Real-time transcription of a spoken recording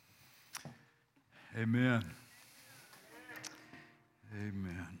Amen.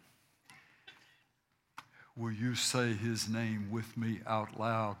 Amen. Will you say his name with me out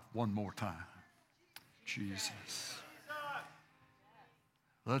loud one more time? Jesus.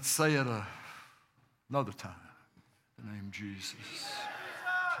 Let's say it another time. The name Jesus.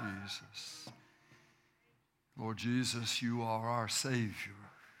 Jesus. Lord Jesus, you are our Savior.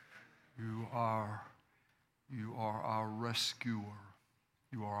 You are our rescuer.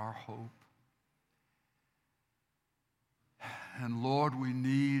 You are our hope. And Lord, we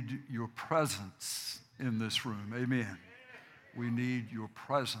need your presence in this room. Amen. We need your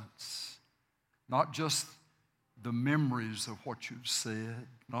presence. Not just the memories of what you've said,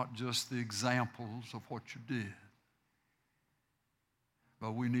 not just the examples of what you did,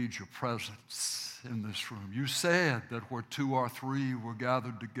 but we need your presence in this room. You said that where two or three were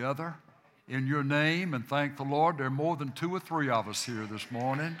gathered together in your name, and thank the Lord, there are more than two or three of us here this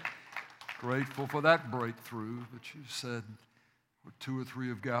morning. Grateful for that breakthrough, but you said, where two or three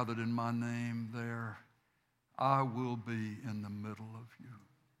have gathered in my name, there I will be in the middle of you.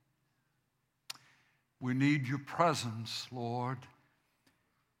 We need your presence, Lord,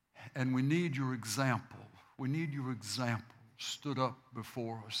 and we need your example. We need your example stood up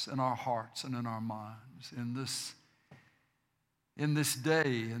before us in our hearts and in our minds in this day,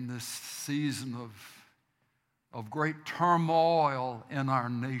 in this season of great turmoil in our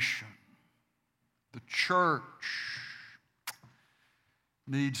nation. The church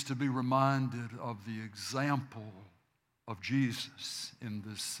needs to be reminded of the example of Jesus in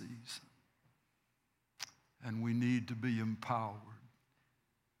this season. And we need to be empowered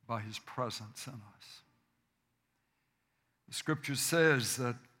by his presence in us. The scripture says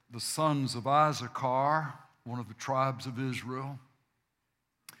that the sons of Issachar, one of the tribes of Israel,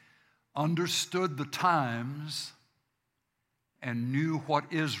 understood the times and knew what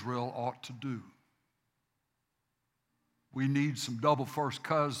Israel ought to do. We need some double first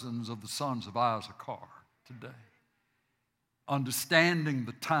cousins of the sons of Issachar today. Understanding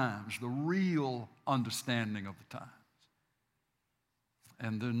the times, the real understanding of the times.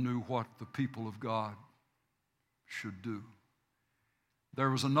 And then knew what the people of God should do. There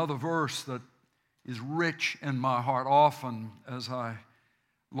was another verse that is rich in my heart often as I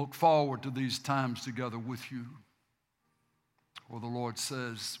look forward to these times together with you, where the Lord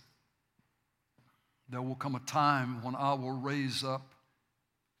says, there will come a time when I will raise up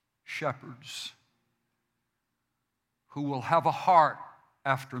shepherds who will have a heart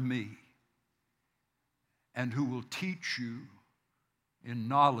after me and who will teach you in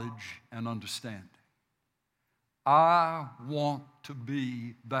knowledge and understanding. I want to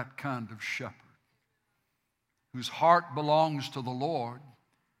be that kind of shepherd whose heart belongs to the Lord,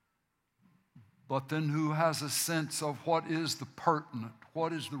 but then who has a sense of what is the pertinent,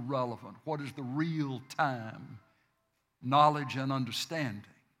 what is the relevant, what is the real time knowledge and understanding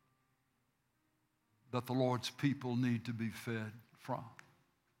that the Lord's people need to be fed from.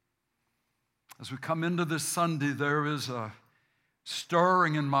 As we come into this Sunday, there is a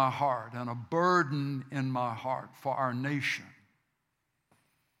stirring in my heart and a burden in my heart for our nation,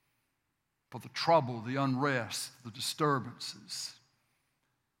 for the trouble, the unrest, the disturbances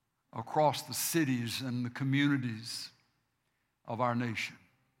across the cities and the communities of our nation.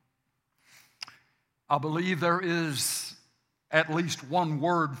 I believe there is at least one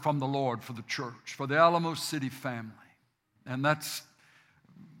word from the Lord for the church, for the Alamo City family, and that's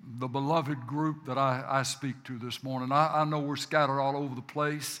the beloved group that I speak to this morning. I know we're scattered all over the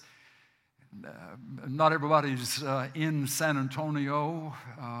place. Not everybody's in San Antonio,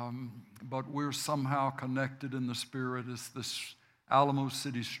 but we're somehow connected in the spirit as this Alamo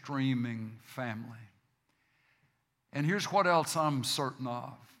City streaming family. And here's what else I'm certain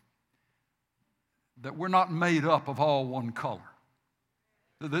of, that we're not made up of all one color.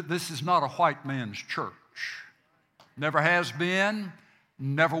 This is not a white man's church. Never has been,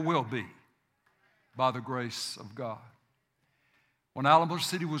 never will be, by the grace of God. When Alamo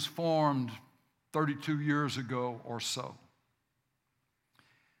City was formed 32 years ago or so,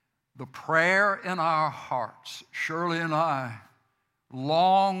 the prayer in our hearts, Shirley and I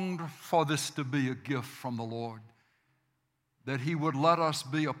longed for this to be a gift from the Lord, that he would let us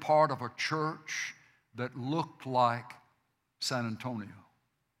be a part of a church that looked like San Antonio.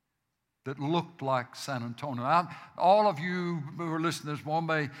 That looked like San Antonio. All of you who are listening this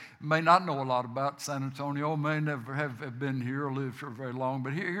morning may not know a lot about San Antonio, may never have been here or lived here very long,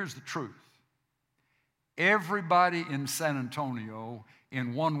 but here's the truth. Everybody in San Antonio,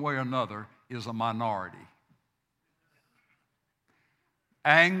 in one way or another, is a minority.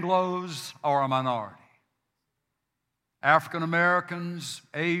 Anglos are a minority. African Americans,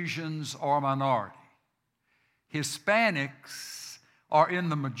 Asians are a minority. Hispanics are in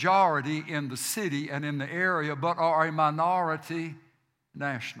the majority in the city and in the area, but are a minority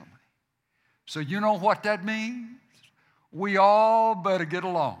nationally. So you know what that means? We all better get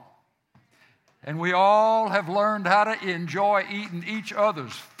along. And we all have learned how to enjoy eating each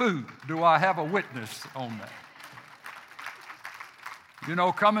other's food. Do I have a witness on that? You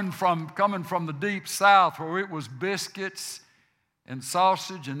know, coming from the deep South where it was biscuits and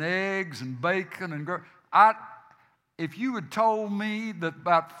sausage and eggs and bacon and if you had told me that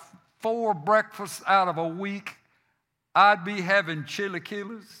about 4 breakfasts out of a week I'd be having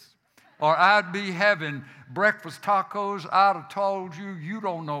chilaquiles or I'd be having breakfast tacos, I'd have told you, you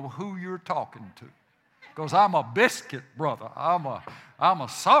don't know who you're talking to. Because I'm a biscuit brother. I'm a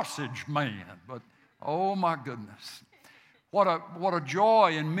sausage man. But oh my goodness. What a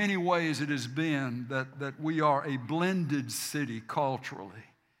joy in many ways it has been that we are a blended city culturally.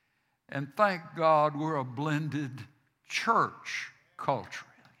 And thank God we're a blended church culturally.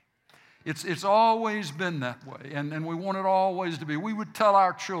 It's always been that way, and we want it always to be. We would tell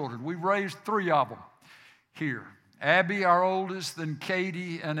our children, we've raised 3 of them here. Abby, our oldest, then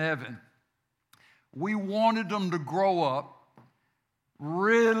Katie and Evan. We wanted them to grow up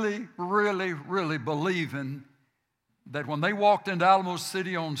really, really, really believing that when they walked into Alamo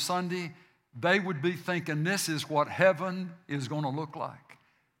City on Sunday, they would be thinking this is what heaven is going to look like.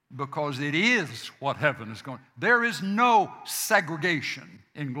 Because it is what heaven is going to. There is no segregation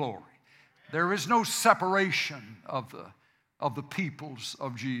in glory. There is no separation of the peoples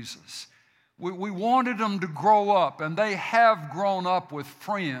of Jesus. We wanted them to grow up, and they have grown up with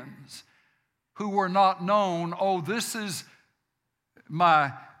friends who were not known, oh, this is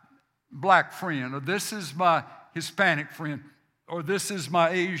my black friend, or this is my Hispanic friend, or this is my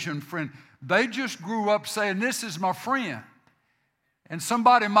Asian friend. They just grew up saying, this is my friend. And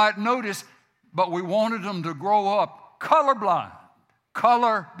somebody might notice, but we wanted them to grow up colorblind,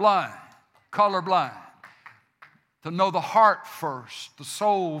 to know the heart first, the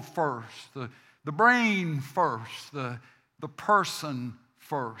soul first, the brain first, the person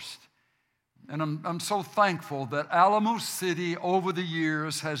first. And I'm so thankful that Alamo City over the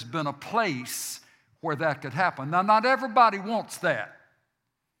years has been a place where that could happen. Now, not everybody wants that.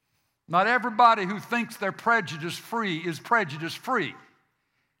 Not everybody who thinks they're prejudice-free is prejudice-free.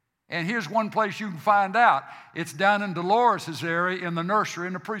 And here's one place you can find out. It's down in Dolores' area in the nursery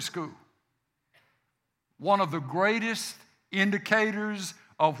and the preschool. One of the greatest indicators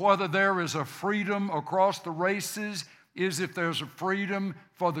of whether there is a freedom across the races is if there's a freedom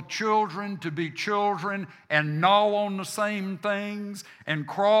for the children to be children and gnaw on the same things and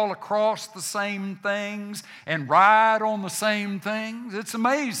crawl across the same things and ride on the same things. It's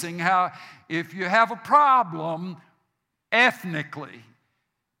amazing how if you have a problem ethnically,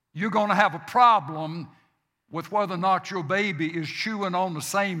 you're going to have a problem with whether or not your baby is chewing on the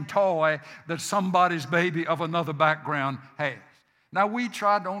same toy that somebody's baby of another background has. Now, we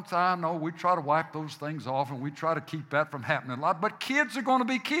try to wipe those things off, and we try to keep that from happening a lot, but kids are going to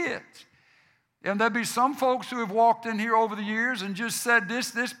be kids. And there'll be some folks who have walked in here over the years and just said,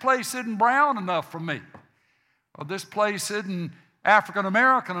 this place isn't brown enough for me, or this place isn't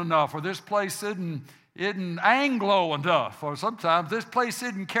African-American enough, or this place isn't Anglo enough, or sometimes this place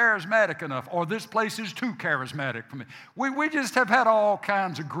isn't charismatic enough, or this place is too charismatic for me. We just have had all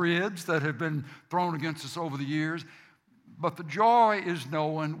kinds of grids that have been thrown against us over the years. But the joy is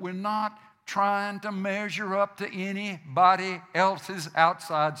knowing we're not trying to measure up to anybody else's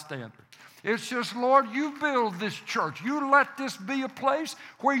outside standard. It's just, Lord, you build this church. You let this be a place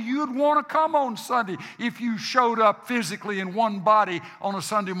where you'd want to come on Sunday. If you showed up physically in one body on a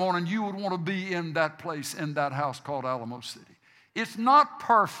Sunday morning, you would want to be in that place, in that house called Alamo City. It's not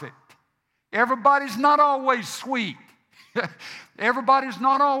perfect. Everybody's not always sweet. Everybody's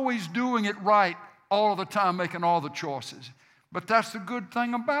not always doing it right all of the time, making all the choices. But that's the good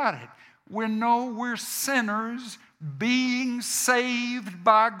thing about it. We know we're sinners being saved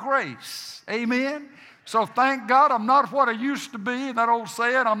by grace. Amen? So thank God I'm not what I used to be. That old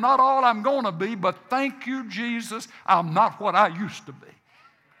saying, I'm not all I'm going to be, but thank you, Jesus, I'm not what I used to be.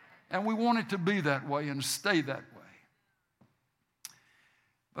 And we want it to be that way and stay that way.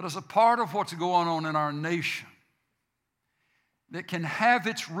 But as a part of what's going on in our nation, that can have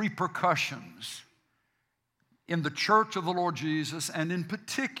its repercussions in the church of the Lord Jesus, and in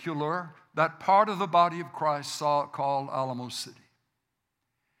particular, that part of the body of Christ called Alamo City.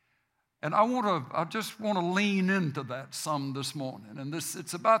 And I just want to lean into that some this morning. And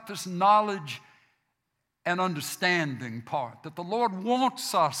it's about this knowledge and understanding part, that the Lord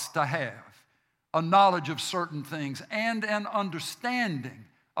wants us to have a knowledge of certain things and an understanding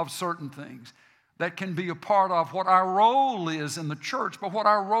of certain things that can be a part of what our role is in the church, but what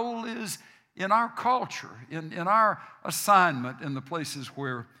our role is in our culture, in our assignment in the places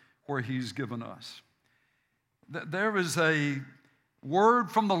where He's given us. There is a word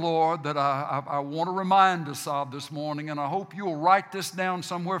from the Lord that I want to remind us of this morning, and I hope you'll write this down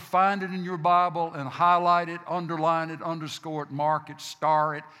somewhere, find it in your Bible, and highlight it, underline it, underscore it, mark it,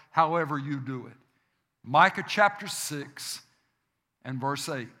 star it, however you do it. Micah chapter 6 and verse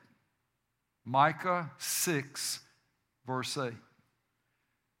 8. Micah 6, verse 8.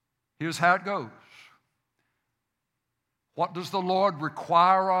 Here's how it goes. What does the Lord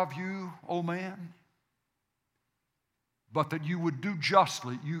require of you, O man? But that you would do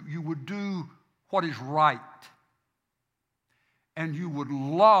justly, you would do what is right, and you would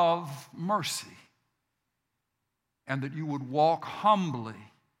love mercy, and that you would walk humbly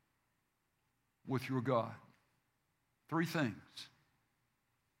with your God. Three things.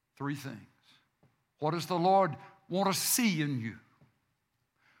 Three things. What does the Lord want to see in you?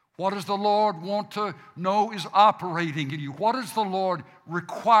 What does the Lord want to know is operating in you? What does the Lord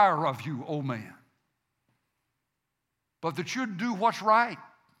require of you, O man? But that you do what's right.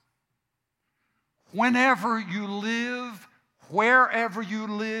 Whenever you live, wherever you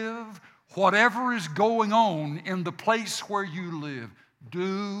live, whatever is going on in the place where you live,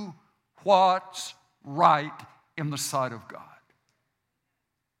 do what's right in the sight of God.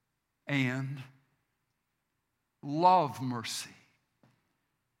 And love mercy.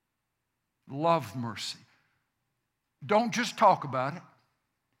 Love mercy. Don't just talk about it.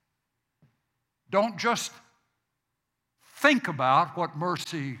 Don't just think about what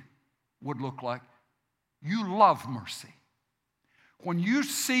mercy would look like. You love mercy. When you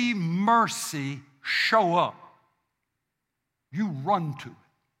see mercy show up, you run to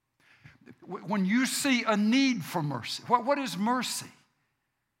it. When you see a need for mercy, what is mercy?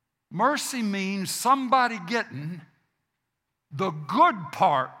 Mercy means somebody getting the good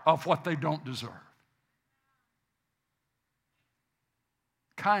part of what they don't deserve.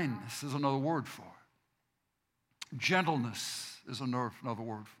 Kindness is another word for it. Gentleness is another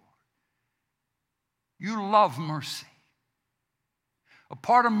word for it. You love mercy. A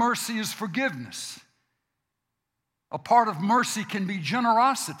part of mercy is forgiveness. A part of mercy can be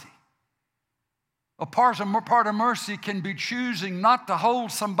generosity. A part of mercy can be choosing not to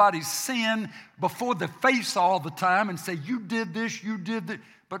hold somebody's sin before their face all the time and say, you did this, you did that.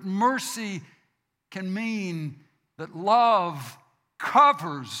 But mercy can mean that love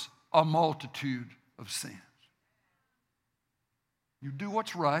covers a multitude of sins. You do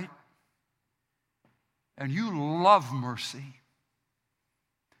what's right, and you love mercy.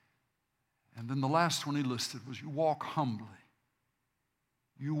 And then the last one he listed was you walk humbly.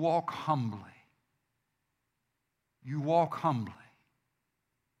 You walk humbly. You walk humbly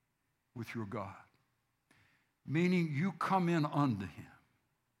with your God, meaning you come in unto Him.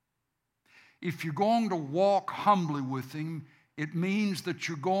 If you're going to walk humbly with Him, it means that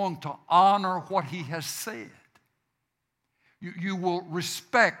you're going to honor what He has said. You will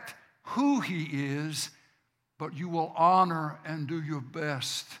respect who He is, but you will honor and do your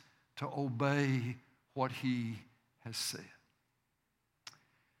best to obey what He has said.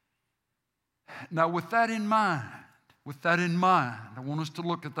 Now, with that in mind, I want us to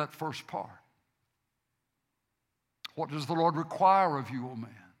look at that first part. What does the Lord require of you, O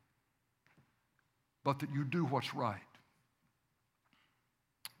man? But that you do what's right.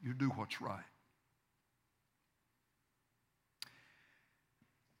 You do what's right.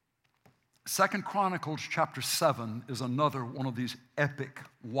 2 Chronicles chapter 7 is another one of these epic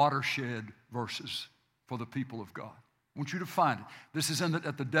watershed verses for the people of God. I want you to find it. This is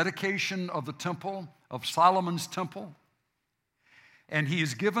at the dedication of the temple, of Solomon's temple. And he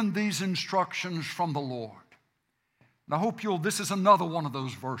is given these instructions from the Lord. And I hope this is another one of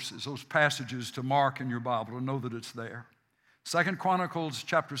those verses, those passages to mark in your Bible to know that it's there. 2 Chronicles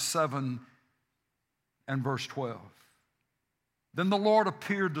chapter 7 and verse 12. Then the Lord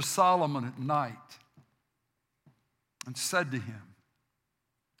appeared to Solomon at night and said to him,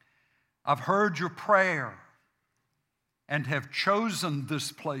 I've heard your prayer and have chosen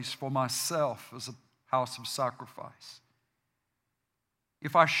this place for myself as a house of sacrifice.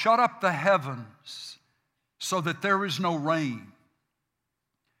 If I shut up the heavens so that there is no rain,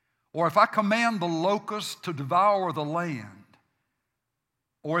 or if I command the locust to devour the land,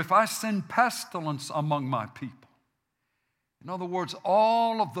 or if I send pestilence among my people. In other words,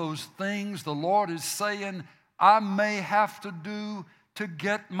 all of those things the Lord is saying I may have to do to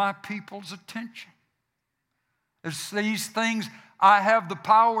get my people's attention. It's these things I have the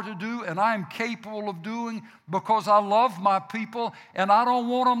power to do and I am capable of doing because I love my people and I don't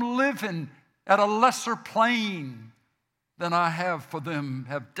want them living at a lesser plane than I have for them,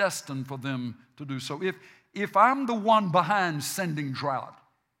 have destined for them to do so. If I'm the one behind sending drought,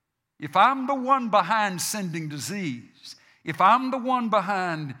 if I'm the one behind sending disease, if I'm the one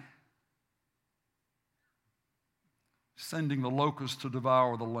behind sending the locusts to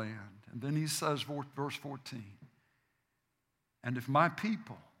devour the land. And then he says, verse 14, and if my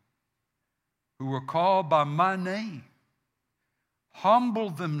people who are called by my name humble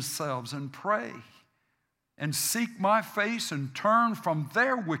themselves and pray and seek my face and turn from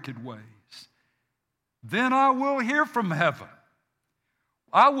their wicked ways, then I will hear from heaven.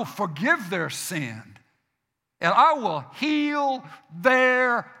 I will forgive their sin, and I will heal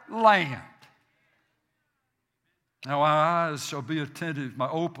their land. Now my eyes shall be attentive, my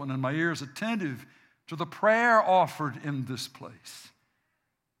open and my ears attentive to the prayer offered in this place.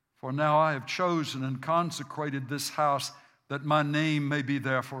 For now I have chosen and consecrated this house that my name may be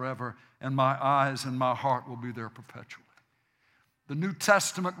there forever, and my eyes and my heart will be there perpetually. The New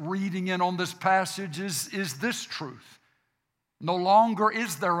Testament reading in on this passage is this truth. No longer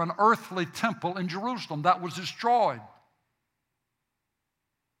is there an earthly temple in Jerusalem that was destroyed.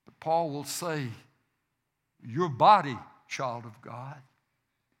 But Paul will say, your body, child of God,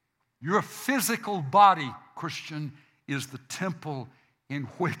 your physical body, Christian, is the temple in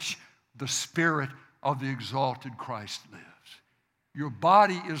which the Spirit of the exalted Christ lives. Your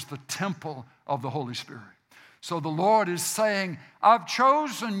body is the temple of the Holy Spirit. So the Lord is saying, I've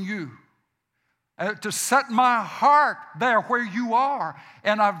chosen you to set my heart there where you are.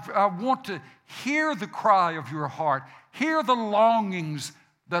 And I want to hear the cry of your heart, hear the longings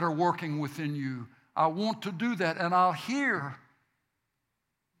that are working within you. I want to do that, and I'll hear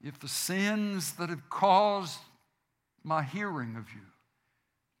if the sins that have caused my hearing of you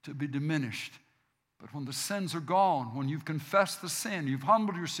to be diminished. But when the sins are gone, when you've confessed the sin, you've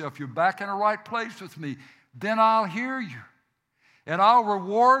humbled yourself, you're back in a right place with me, then I'll hear you. And I'll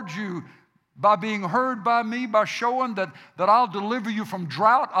reward you by being heard by me, by showing that I'll deliver you from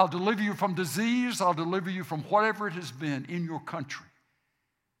drought, I'll deliver you from disease, I'll deliver you from whatever it has been in your country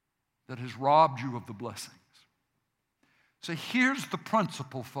that has robbed you of the blessings. So here's the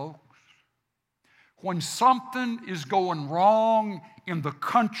principle, folks. When something is going wrong in the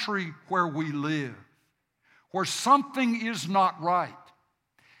country where we live, where something is not right,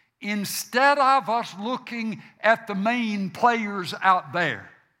 instead of us looking at the main players out there,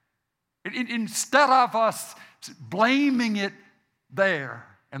 instead of us blaming it there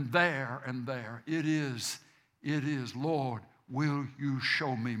and there and there, it is, Lord, will you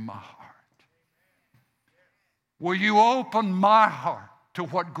show me my heart? Will you open my heart to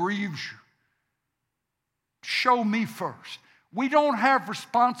what grieves you? Show me first. We don't have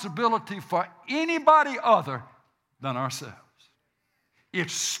responsibility for anybody other than ourselves. It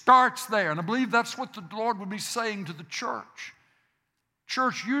starts there. And I believe that's what the Lord would be saying to the church.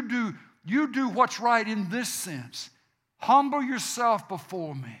 Church, you do what's right in this sense. Humble yourself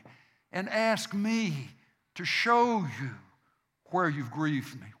before me and ask me to show you where you've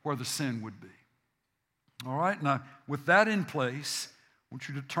grieved me, where the sin would be. All right, now with that in place, I want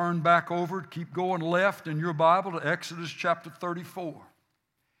you to turn back over, keep going left in your Bible to Exodus chapter 34.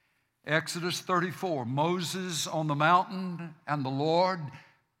 Exodus 34, Moses on the mountain, and the Lord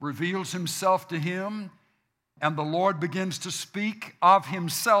reveals himself to him, and the Lord begins to speak of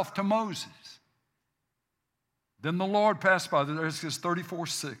himself to Moses. Then the Lord passed by, Exodus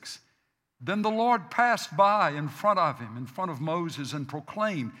 34:6. Then the Lord passed by in front of him, in front of Moses, and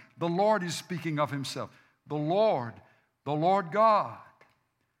proclaimed, the Lord is speaking of himself, the Lord God,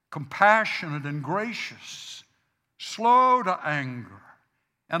 compassionate and gracious, slow to anger,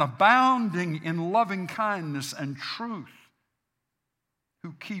 and abounding in loving kindness and truth,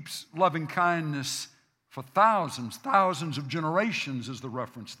 who keeps loving kindness for thousands of generations is the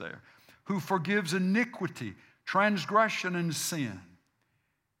reference there, who forgives iniquity, transgression, and sin.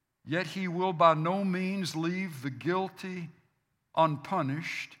 Yet he will by no means leave the guilty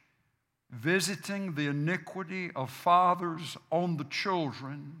unpunished, visiting the iniquity of fathers on the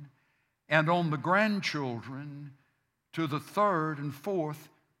children and on the grandchildren to the third and fourth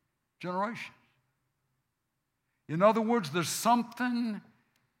generation. In other words, there's something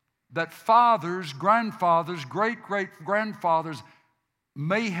that fathers, grandfathers, great-great-grandfathers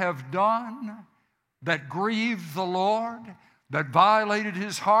may have done that grieved the Lord, that violated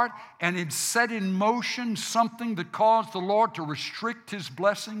his heart, and it set in motion something that caused the Lord to restrict his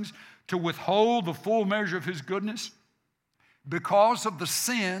blessings, to withhold the full measure of his goodness because of the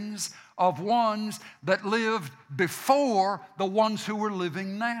sins of ones that lived before the ones who are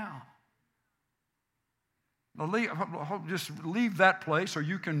living now. Now just leave that place, or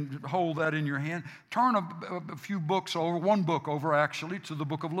you can hold that in your hand. Turn a few books over, one book over actually, to the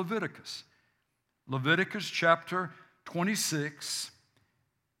book of Leviticus. Leviticus chapter 26,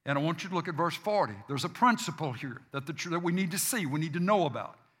 and I want you to look at verse 40. There's a principle here that we need to see, we need to know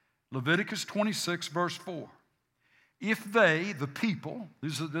about. Leviticus 26, verse 4. If they, the people,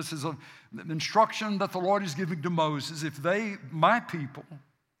 this is an instruction that the Lord is giving to Moses, if they, my people,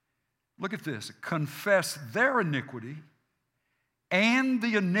 look at this, confess their iniquity and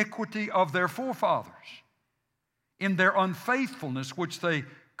the iniquity of their forefathers in their unfaithfulness which they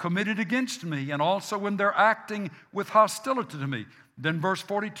committed against me, and also in their acting with hostility to me. Then verse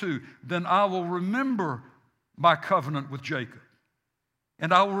 42, then I will remember my covenant with Jacob.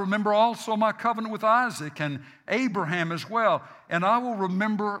 And I will remember also my covenant with Isaac and Abraham as well. And I will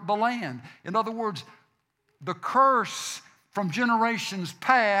remember the land. In other words, the curse from generations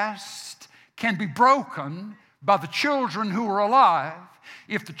past can be broken by the children who are alive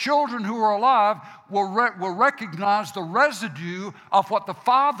if the children who are alive will recognize the residue of what the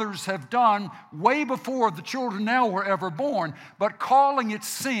fathers have done way before the children now were ever born, but calling it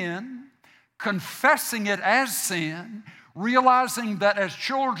sin, confessing it as sin, realizing that as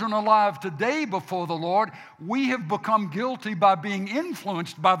children alive today before the Lord, we have become guilty by being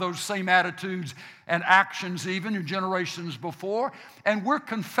influenced by those same attitudes and actions even in generations before, and we're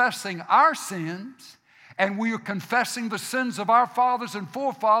confessing our sins, and we are confessing the sins of our fathers and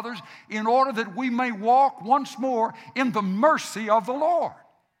forefathers in order that we may walk once more in the mercy of the Lord.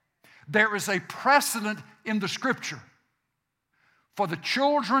 There is a precedent in the Scripture for the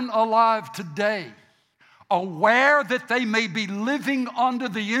children alive today, aware that they may be living under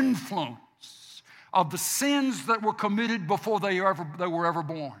the influence of the sins that were committed before they were ever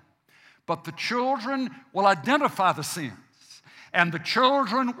born. But the children will identify the sins, and the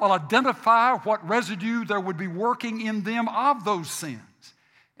children will identify what residue there would be working in them of those sins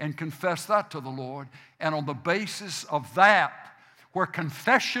and confess that to the Lord. And on the basis of that, where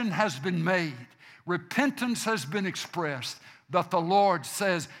confession has been made, repentance has been expressed, that the Lord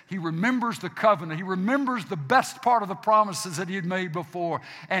says He remembers the covenant. He remembers the best part of the promises that He had made before,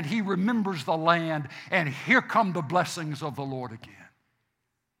 and He remembers the land, and here come the blessings of the Lord again.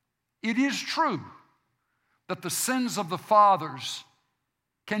 It is true that the sins of the fathers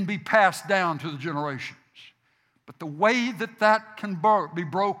can be passed down to the generations, but the way that that can be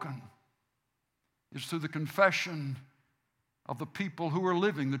broken is through the confession of the people who are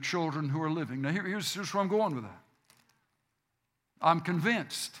living, the children who are living. Now here's where I'm going with that. I'm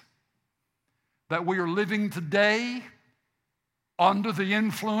convinced that we are living today under the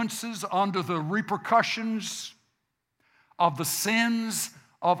influences, under the repercussions of the sins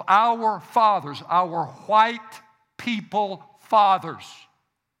of our fathers, our white people fathers,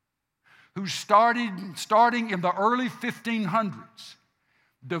 who starting in the early 1500s,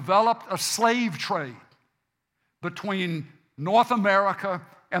 developed a slave trade between North America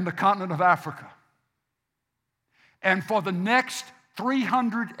and the continent of Africa. And for the next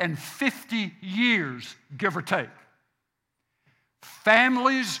 350 years, give or take,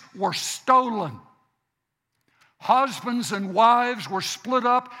 families were stolen. Husbands and wives were split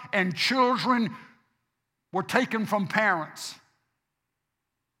up, and children were taken from parents,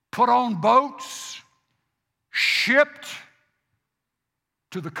 put on boats, shipped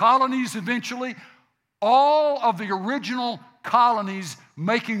to the colonies eventually. All of the original colonies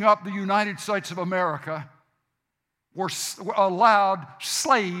making up the United States of America were allowed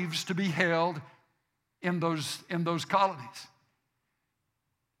slaves to be held in those colonies.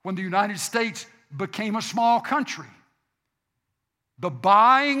 When the United States became a small country, the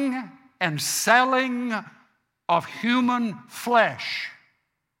buying and selling of human flesh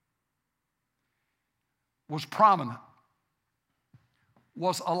was prominent,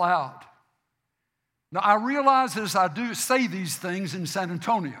 was allowed. Now, I realize as I do say these things in San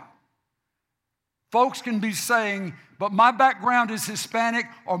Antonio, folks can be saying, but my background is Hispanic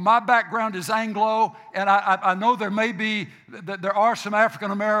or my background is Anglo, and I know there are some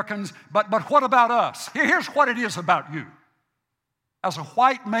African Americans, but what about us? Here's what it is about you. As a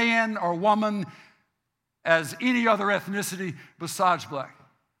white man or woman, as any other ethnicity besides black,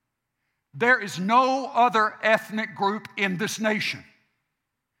 there is no other ethnic group in this nation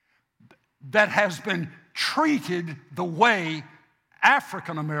that has been treated the way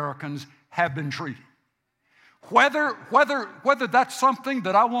African Americans have been treated. Whether that's something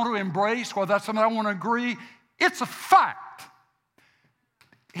that I want to embrace, whether that's something I want to agree, it's a fact.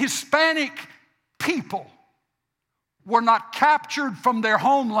 Hispanic people were not captured from their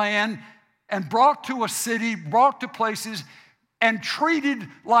homeland and brought to a city, brought to places, and treated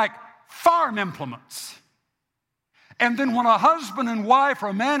like farm implements. And then when a husband and wife or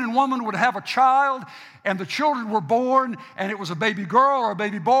a man and woman would have a child and the children were born and it was a baby girl or a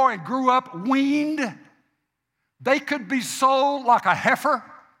baby boy and grew up weaned, they could be sold like a heifer.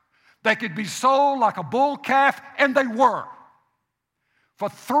 They could be sold like a bull calf, and they were. For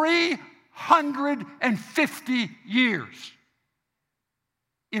 350 years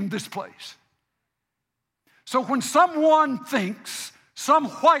in this place. So when someone thinks, some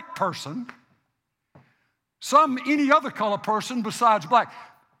white person, some any other color person besides black,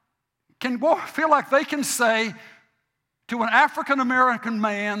 can feel like they can say to an African American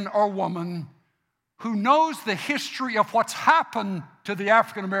man or woman who knows the history of what's happened to the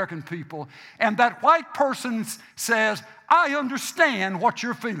African American people, and that white person says, I understand what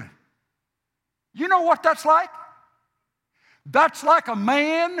you're feeling. You know what that's like? That's like a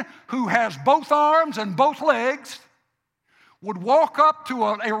man who has both arms and both legs would walk up to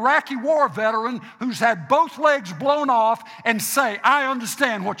an Iraqi war veteran who's had both legs blown off and say, I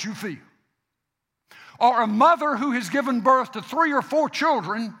understand what you feel. Or a mother who has given birth to 3 or 4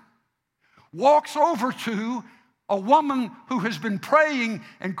 children walks over to a woman who has been praying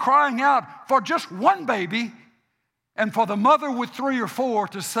and crying out for just one baby, and for the mother with 3 or 4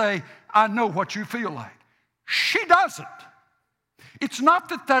 to say, I know what you feel like. She doesn't. It's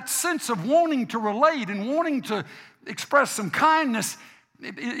not that sense of wanting to relate and wanting to express some kindness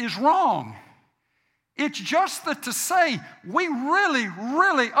is wrong. It's just that to say we really,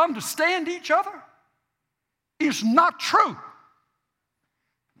 really understand each other is not true.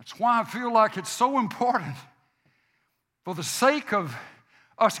 That's why I feel like it's so important, for the sake of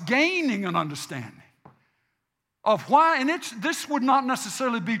us gaining an understanding of why, and this would not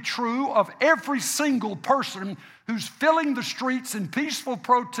necessarily be true of every single person who's filling the streets in peaceful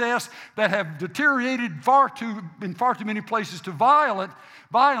protests that have deteriorated in far too many places to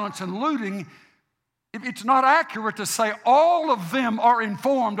violence and looting. It's not accurate to say all of them are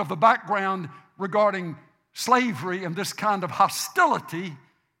informed of the background regarding slavery and this kind of hostility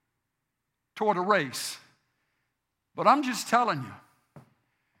toward a race. But I'm just telling you,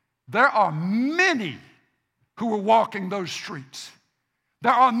 there are many who are walking those streets.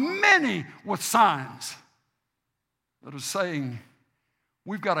 There are many with signs that are saying,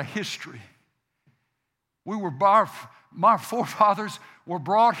 we've got a history. My forefathers were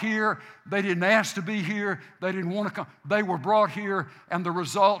brought here. They didn't ask to be here. They didn't want to come. They were brought here, and the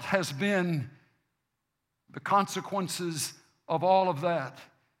result has been the consequences of all of that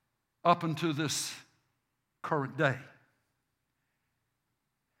up until this current day.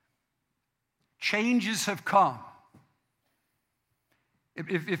 Changes have come.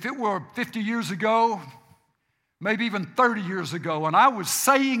 If it were 50 years ago, maybe even 30 years ago, and I was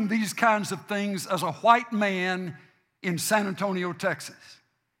saying these kinds of things as a white man in San Antonio, Texas,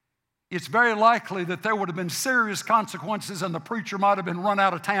 it's very likely that there would have been serious consequences and the preacher might have been run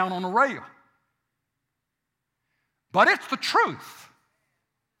out of town on a rail. But it's the truth.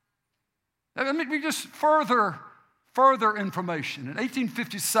 Let me just further information. In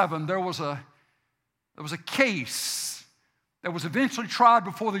 1857, there was a case that was eventually tried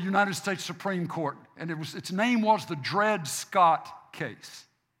before the United States Supreme Court, and its name was the Dred Scott case.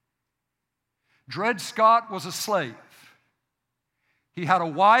 Dred Scott was a slave. He had a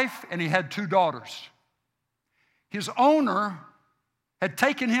wife and he had 2 daughters. His owner had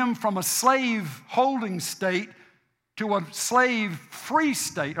taken him from a slave-holding state to a slave-free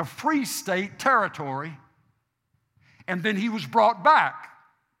state, a free state territory, and then he was brought back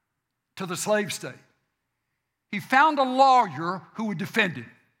to the slave state. He found a lawyer who would defend him.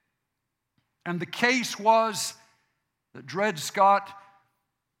 And the case was that Dred Scott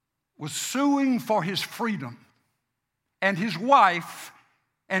was suing for his freedom and his wife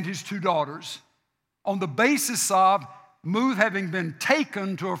and his 2 daughters on the basis of Muth having been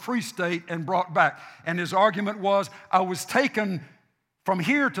taken to a free state and brought back. And his argument was, I was taken from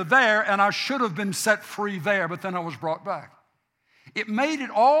here to there and I should have been set free there, but then I was brought back. It made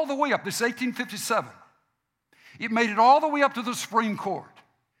it all the way up, this is 1857. It made it all the way up to the Supreme Court.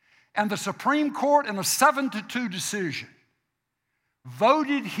 And the Supreme Court, in a 7-2 decision,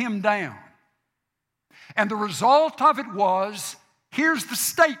 voted him down. And the result of it was, here's the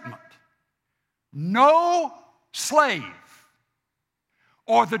statement: no slave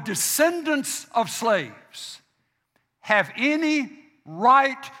or the descendants of slaves have any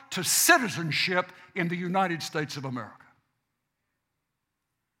right to citizenship in the United States of America.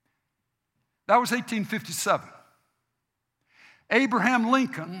 That was 1857. Abraham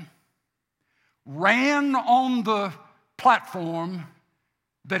Lincoln ran on the platform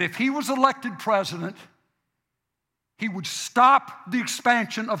that if he was elected president, he would stop the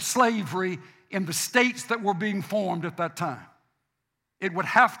expansion of slavery in the states that were being formed at that time. It would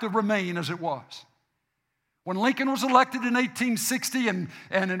have to remain as it was. When Lincoln was elected in 1860 and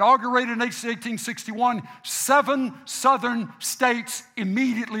inaugurated in 1861, 7 southern states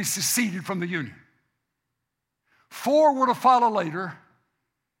immediately seceded from the Union. 4 were to follow later,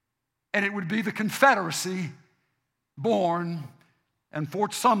 and it would be the Confederacy born, and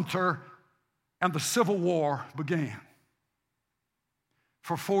Fort Sumter and the Civil War began.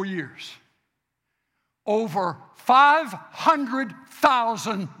 For 4 years, over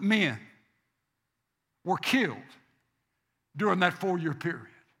 500,000 men were killed during that 4-year period.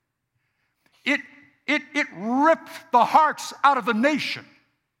 It ripped the hearts out of the nation,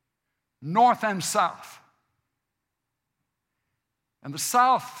 north and south. And the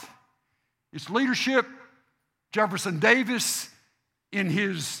South, its leadership, Jefferson Davis, in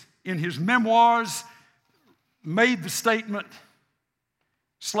his memoirs, made the statement,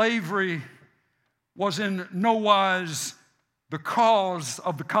 slavery was in no wise the cause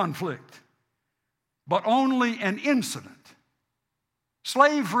of the conflict, but only an incident.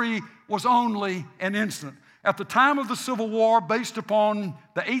 Slavery was only an incident. At the time of the Civil War, based upon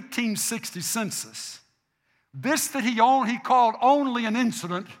the 1860 census, this that he called only an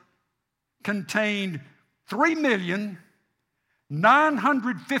incident contained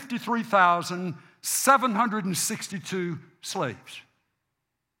 3,953,762 slaves.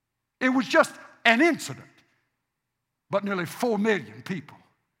 It was just an incident, but nearly 4 million people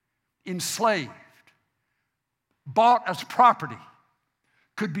enslaved, bought as property,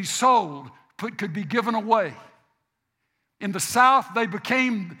 could be sold, could be given away. In the South, they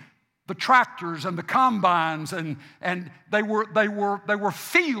became the tractors and the combines, and they were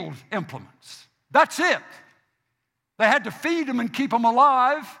field implements. That's it. They had to feed them and keep them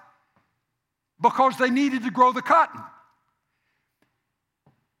alive because they needed to grow the cotton.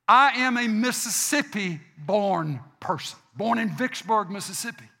 I am a Mississippi-born person, born in Vicksburg,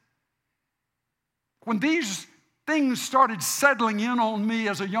 Mississippi. When these things started settling in on me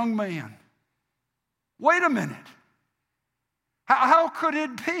as a young man, wait a minute. How could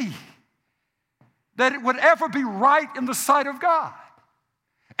it be that it would ever be right in the sight of God?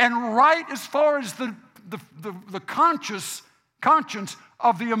 And right as far as the conscience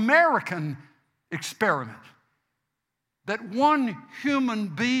of the American experiment, that one human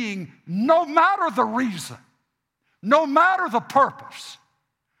being, no matter the reason, no matter the purpose,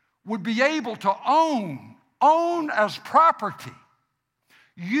 would be able to own as property,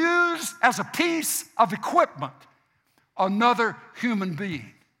 use as a piece of equipment, another human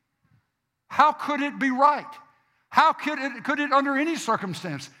being. How could it be right? How could it under any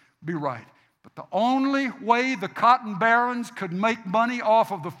circumstance be right? But the only way the cotton barons could make money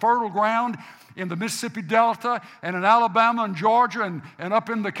off of the fertile ground in the Mississippi Delta and in Alabama and Georgia and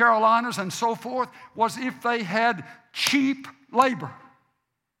up in the Carolinas and so forth was if they had cheap labor,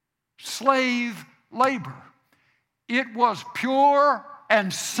 slave labor. It was pure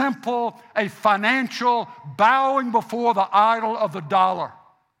and simple, a financial bowing before the idol of the dollar.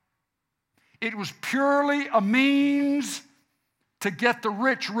 It was purely a means to get the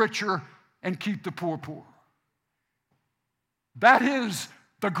rich richer and keep the poor poor. That is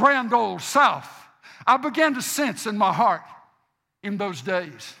the grand old South. I began to sense in my heart in those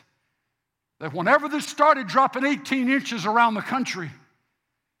days that whenever this started dropping 18 inches around the country,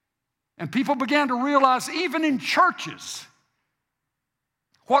 and people began to realize, even in churches,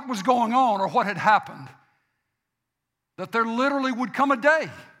 what was going on or what had happened, that there literally would come a day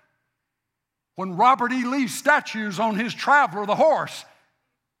when Robert E. Lee's statues on his Traveler, the horse,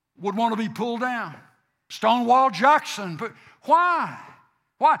 would want to be pulled down. Stonewall Jackson. But why?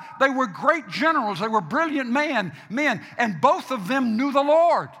 Why? They were great generals. They were brilliant men, and both of them knew the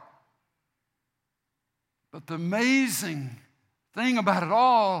Lord. But the amazing thing about it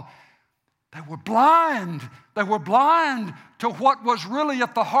all, they were blind. They were blind to what was really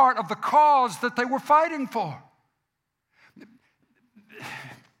at the heart of the cause that they were fighting for.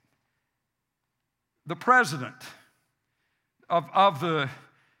 The president of the,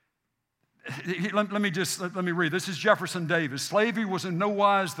 let me read. This is Jefferson Davis. Slavery was in no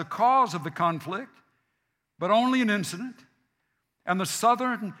wise the cause of the conflict, but only an incident. And the South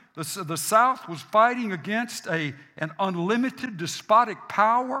was fighting against an unlimited despotic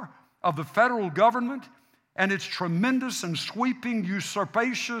power of the federal government and its tremendous and sweeping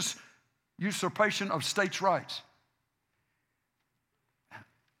usurpation of states' rights.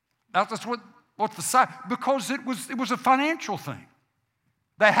 That's what the South, because it was a financial thing.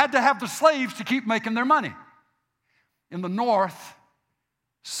 They had to have the slaves to keep making their money. In the North,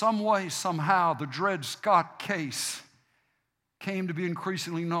 some way, somehow, the Dred Scott case came to be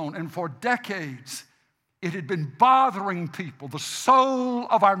increasingly known. And for decades, it had been bothering people. The soul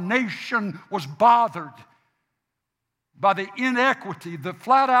of our nation was bothered by the inequity, the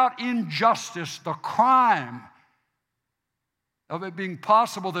flat-out injustice, the crime of it being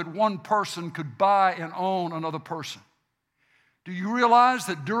possible that one person could buy and own another person. Do you realize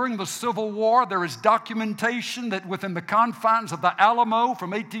that during the Civil War, there is documentation that within the confines of the Alamo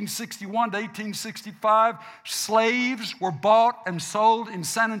from 1861 to 1865, slaves were bought and sold in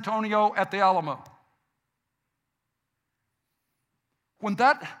San Antonio at the Alamo? When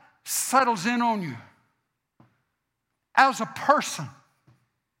that settles in on you, as a person,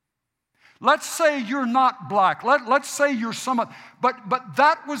 let's say you're not black, let's say you're but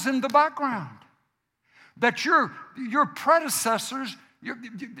that was in the background. That your predecessors,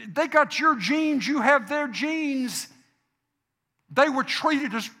 they got your genes, you have their genes. They were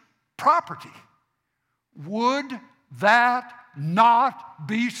treated as property. Would that not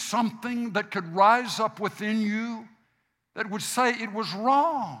be something that could rise up within you that would say it was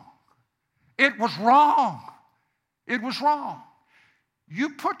wrong? It was wrong. It was wrong.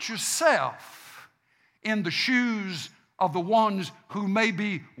 You put yourself in the shoes of the ones who may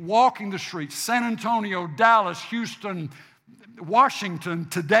be walking the streets, San Antonio, Dallas, Houston, Washington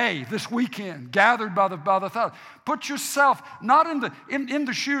today, this weekend, gathered by the thousands. Put yourself not in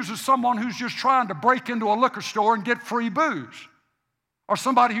the shoes of someone who's just trying to break into a liquor store and get free booze, or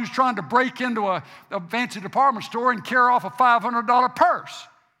somebody who's trying to break into a fancy department store and carry off a $500 purse.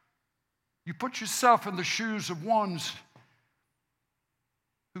 You put yourself in the shoes of ones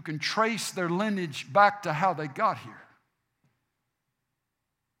who can trace their lineage back to how they got here.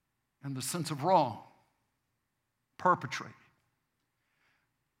 And the sense of wrong perpetrated.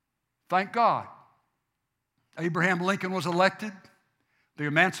 Thank God, Abraham Lincoln was elected. The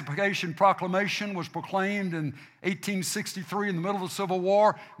Emancipation Proclamation was proclaimed in 1863 in the middle of the Civil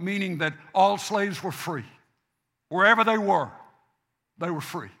War, meaning that all slaves were free. Wherever they were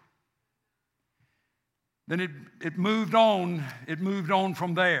free. Then it moved on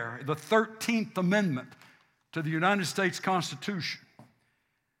from there. The 13th Amendment to the United States Constitution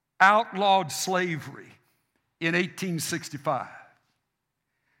outlawed slavery in 1865.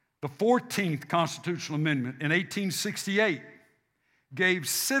 The 14th Constitutional Amendment in 1868 gave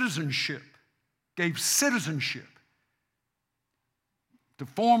citizenship to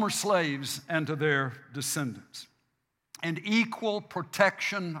former slaves and to their descendants, and equal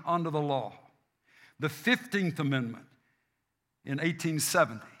protection under the law. The 15th Amendment in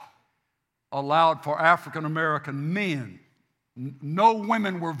 1870 allowed for African American men. No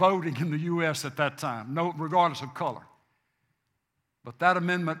women were voting in the U.S. at that time, regardless of color. But that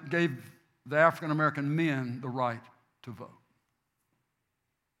amendment gave the African American men the right to vote.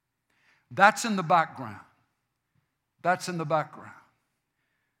 That's in the background. That's in the background.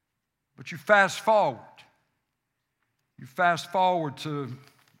 But you fast forward. You fast forward to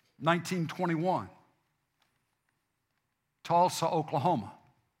 1921. Tulsa, Oklahoma.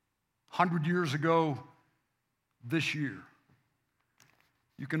 100 years ago this year.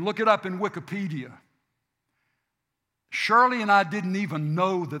 You can look it up in Wikipedia. Shirley and I didn't even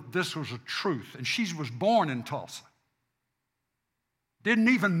know that this was a truth, and she was born in Tulsa. Didn't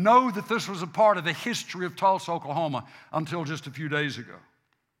even know that this was a part of the history of Tulsa, Oklahoma until just a few days ago.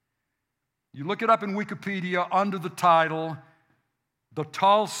 You look it up in Wikipedia under the title, The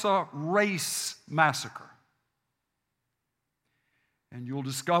Tulsa Race Massacre. And you'll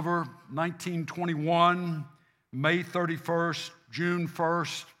discover 1921, May 31st, June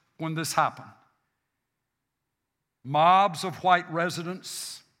 1st, when this happened. Mobs of white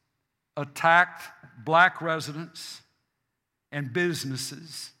residents attacked black residents and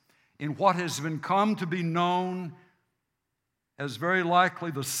businesses in what has come to be known as very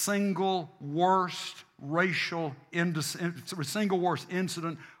likely the single worst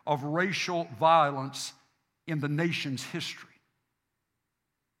incident of racial violence in the nation's history.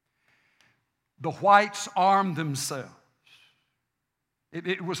 The whites armed themselves.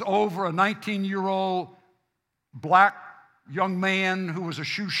 It was over a 19-year-old black young man who was a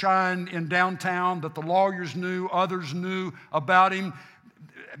shoe shine in downtown that the lawyers knew, others knew about him,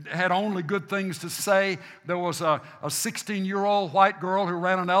 had only good things to say. There was a 16-year-old white girl who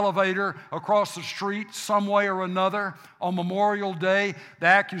ran an elevator across the street some way or another on Memorial Day. The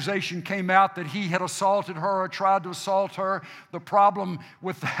accusation came out that he had assaulted her or tried to assault her. The problem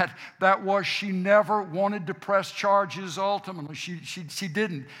with that was she never wanted to press charges ultimately. She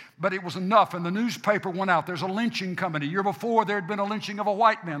didn't, but it was enough. And the newspaper went out. There's a lynching coming. A year before, there had been a lynching of a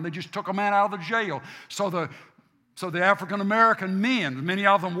white man. They just took a man out of the jail. So So the African American men, many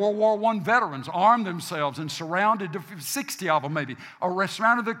of them World War I veterans, armed themselves and surrounded, 60 of them maybe,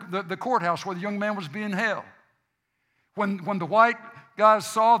 surrounded the courthouse where the young man was being held. When the white guys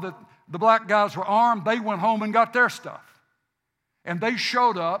saw that the black guys were armed, they went home and got their stuff. And they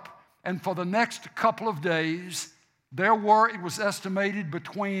showed up, and for the next couple of days, there were, it was estimated,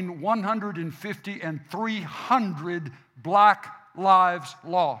 between 150 and 300 black lives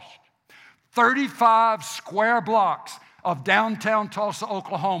lost. 35 square blocks of downtown Tulsa,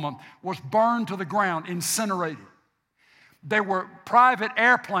 Oklahoma was burned to the ground, incinerated. There were private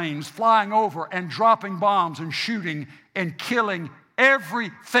airplanes flying over and dropping bombs and shooting and killing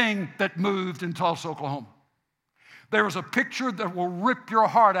everything that moved in Tulsa, Oklahoma. There is a picture that will rip your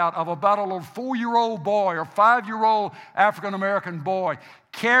heart out of about a little 4-year-old boy or 5-year-old African-American boy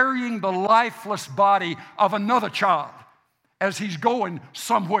carrying the lifeless body of another child as he's going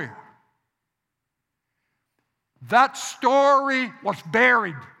somewhere. That story was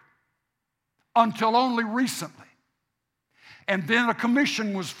buried until only recently. And then a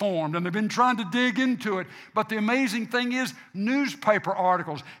commission was formed, and they've been trying to dig into it. But the amazing thing is, newspaper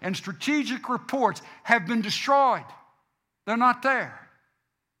articles and strategic reports have been destroyed. They're not there.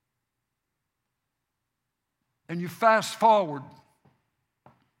 And you fast forward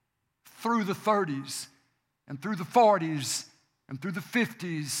through the 30s, and through the 40s, and through the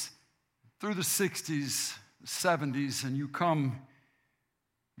 50s, through the 60s, 70s, and you come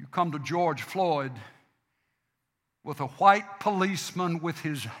to George Floyd with a white policeman with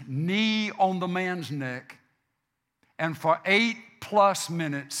his knee on the man's neck, and for 8+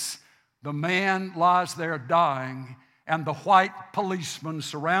 minutes the man lies there dying, and the white policeman,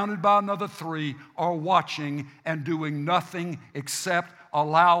 surrounded by another 3, are watching and doing nothing except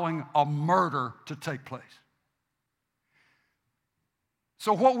allowing a murder to take place.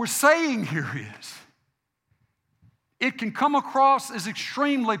 So what we're saying here is, it can come across as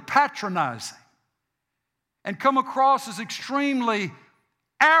extremely patronizing and come across as extremely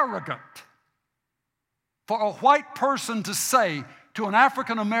arrogant for a white person to say to an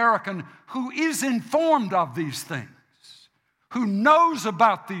African American who is informed of these things, who knows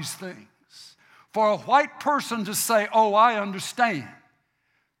about these things, for a white person to say, "Oh, I understand,"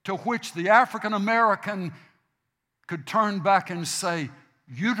 to which the African American could turn back and say,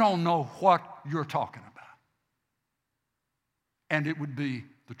 "You don't know what you're talking about." And it would be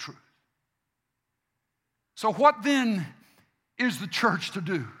the truth. So what then is the church to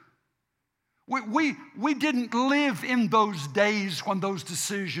do? We didn't live in those days when those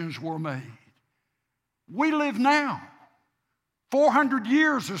decisions were made. We live now, 400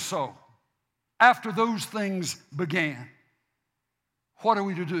 years or so after those things began. What are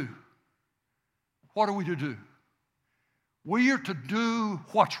we to do? What are we to do? We are to do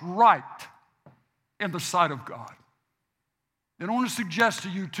what's right in the sight of God. And I want to suggest to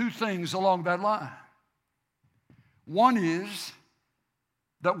you 2 things along that line. One is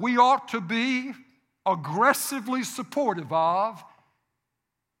that we ought to be aggressively supportive of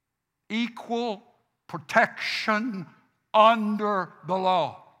equal protection under the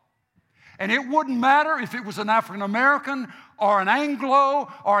law. And it wouldn't matter if it was an African American or an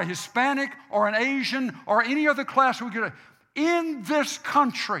Anglo or a Hispanic or an Asian or any other class we could. In this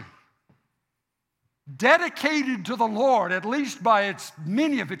country, dedicated to the Lord, at least by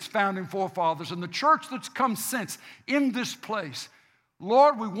many of its founding forefathers, and the church that's come since in this place,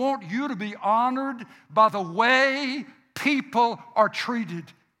 Lord, we want you to be honored by the way people are treated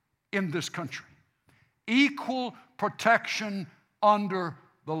in this country. Equal protection under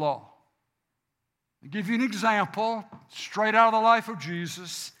the law. I'll give you an example, straight out of the life of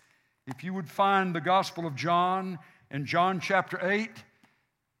Jesus. If you would find the Gospel of John in John chapter 8,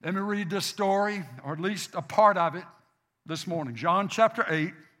 let me read this story, or at least a part of it, this morning. John chapter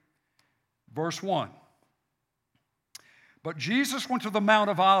 8, verse 1. But Jesus went to the Mount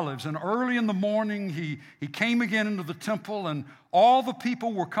of Olives, and early in the morning he came again into the temple, and all the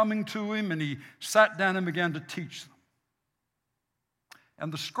people were coming to him, and he sat down and began to teach them.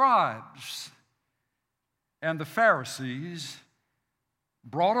 And the scribes and the Pharisees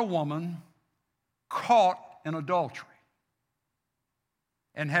brought a woman caught in adultery,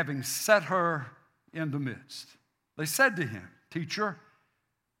 and having set her in the midst, they said to him, "Teacher,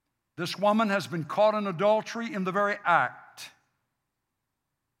 this woman has been caught in adultery in the very act.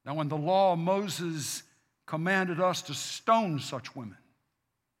 Now, when the law of Moses commanded us to stone such women,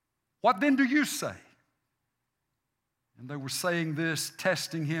 what then do you say?" And they were saying this,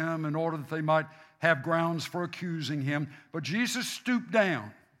 testing him in order that they might have grounds for accusing him. But Jesus stooped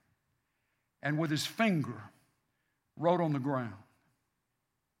down and with his finger wrote on the ground.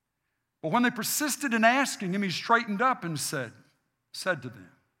 But when they persisted in asking him, he straightened up and said to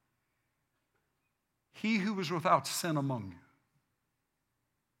them, "He who is without sin among you,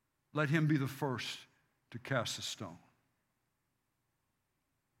 let him be the first to cast a stone."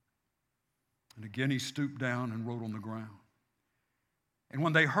 And again he stooped down and wrote on the ground. And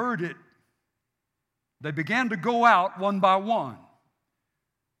when they heard it, they began to go out one by one,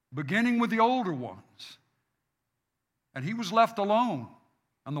 beginning with the older ones. And he was left alone,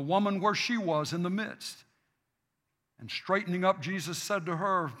 and the woman where she was in the midst. And straightening up, Jesus said to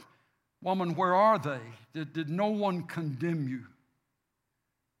her, "Woman, where are they? Did no one condemn you?"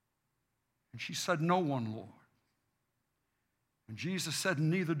 And she said, "No one, Lord." And Jesus said,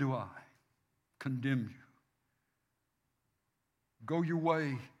 "Neither do I condemn you. Go your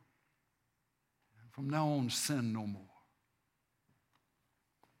way. From now on, sin no more."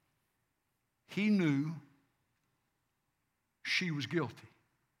 He knew she was guilty.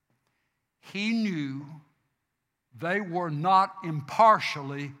 He knew they were not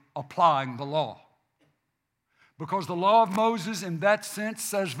impartially applying the law. Because the law of Moses, in that sense,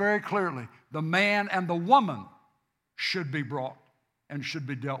 says very clearly, the man and the woman should be brought and should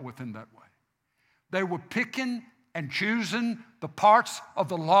be dealt with in that way. They were picking and choosing the parts of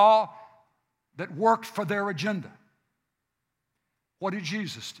the law that worked for their agenda. What did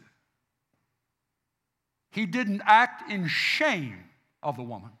Jesus do? He didn't act in shame of the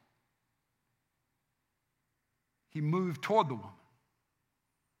woman. He moved toward the woman.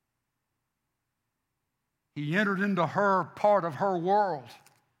 He entered into her part of her world.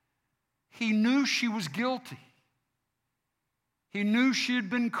 He knew she was guilty. He knew she had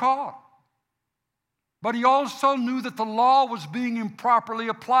been caught. But he also knew that the law was being improperly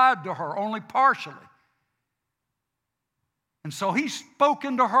applied to her, only partially. And so he spoke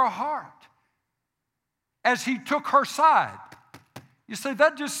into her heart as he took her side. You say,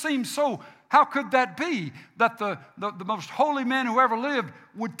 that just seems so, how could that be? That the most holy man who ever lived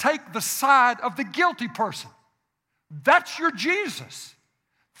would take the side of the guilty person. That's your Jesus.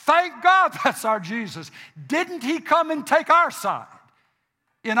 Thank God that's our Jesus. Didn't he come and take our side?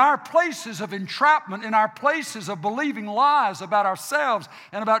 In our places of entrapment, in our places of believing lies about ourselves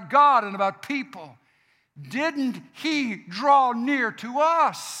and about God and about people, didn't he draw near to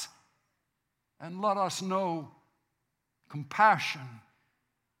us and let us know compassion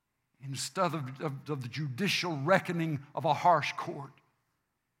instead of the judicial reckoning of a harsh court?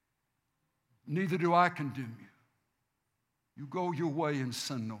 Neither do I condemn you. You go your way and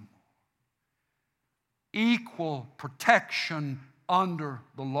sin no more. Equal protection under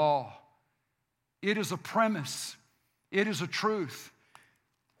the law. It is a premise. It is a truth.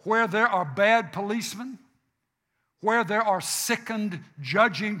 Where there are bad policemen, where there are sickened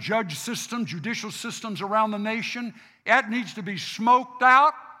judge systems, judicial systems around the nation, that needs to be smoked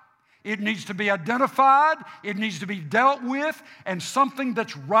out. It needs to be identified. It needs to be dealt with, and something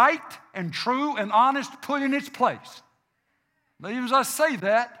that's right and true and honest put in its place. Now, even as I say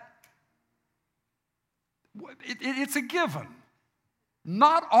that, it's a given.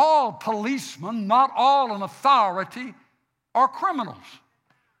 Not all policemen, not all in authority are criminals.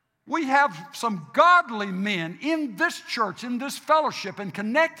 We have some godly men in this church, in this fellowship, and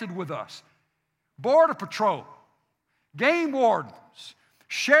connected with us. Border Patrol, game wardens,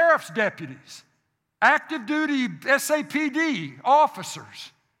 sheriff's deputies, active duty SAPD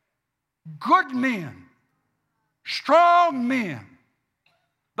officers, good men, strong men.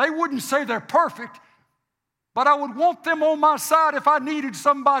 They wouldn't say they're perfect, but I would want them on my side if I needed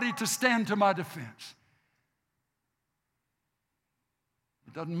somebody to stand to my defense.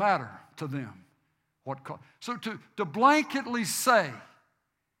 It doesn't matter to them what. So to blanketly say,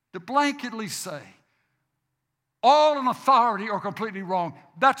 all in authority are completely wrong,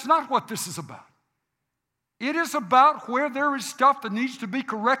 that's not what this is about. It is about where there is stuff that needs to be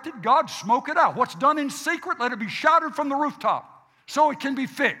corrected, God, smoke it out. What's done in secret, let it be shouted from the rooftop so it can be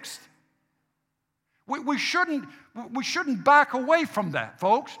fixed. We shouldn't back away from that,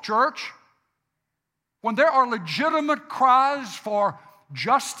 folks, church. When there are legitimate cries for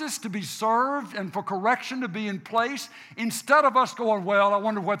justice to be served and for correction to be in place, instead of us going, well, I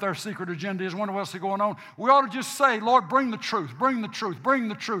wonder what their secret agenda is, I wonder what's going on, we ought to just say, Lord, bring the truth, bring the truth, bring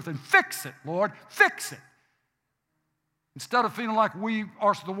the truth, and fix it, Lord, fix it. Instead of feeling like we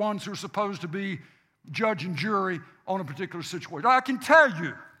are the ones who are supposed to be judge and jury on a particular situation. I can tell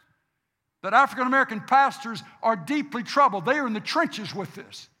you that African-American pastors are deeply troubled. They are in the trenches with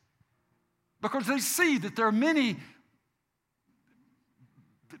this because they see that there are many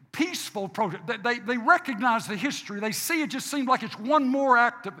peaceful protest. They recognize the history. They see it just seems like it's one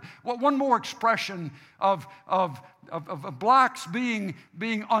more expression of blacks being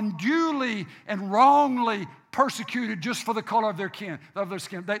unduly and wrongly persecuted just for the color of their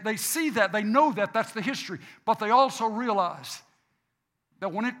skin. They see that. They know that. That's the history. But they also realize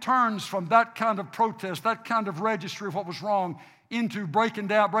that when it turns from that kind of protest, that kind of registry of what was wrong, into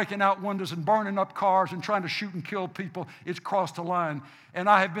breaking out windows and burning up cars and trying to shoot and kill people, it's crossed a line. And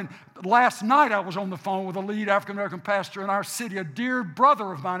last night I was on the phone with a lead African-American pastor in our city, a dear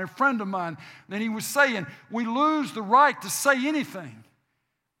brother of mine, a friend of mine, and he was saying, we lose the right to say anything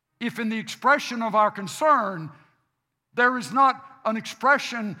if in the expression of our concern, there is not an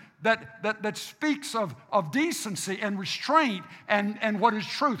expression that speaks of decency and restraint and what is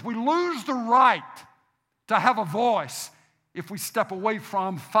truth. We lose the right to have a voice if we step away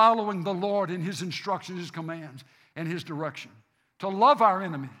from following the Lord in His instructions, His commands, and His direction. To love our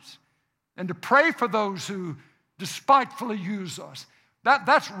enemies and to pray for those who despitefully use us.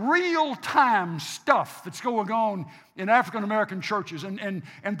 That's real-time stuff that's going on in African-American churches. And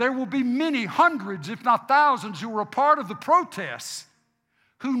there will be many hundreds, if not thousands, who are a part of the protests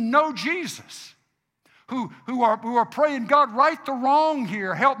who know Jesus, who are praying, God, right the wrong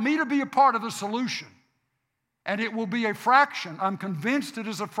here. Help me to be a part of the solution. And it will be a fraction. I'm convinced it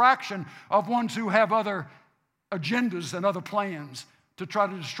is a fraction of ones who have other agendas and other plans to try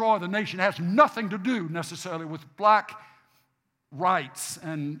to destroy the nation. It has nothing to do necessarily with black rights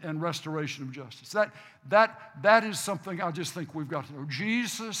and restoration of justice. That is something I just think we've got to know.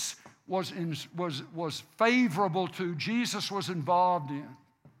 Jesus was favorable to, Jesus was involved in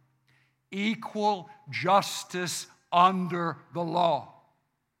equal justice under the law.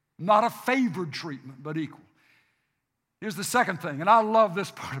 Not a favored treatment, but equal. Here's the second thing, and I love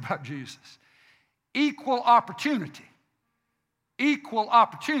this part about Jesus. Equal opportunity. Equal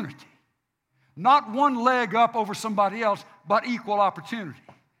opportunity. Not one leg up over somebody else, but equal opportunity.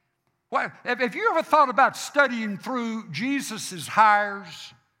 Well, have you ever thought about studying through Jesus'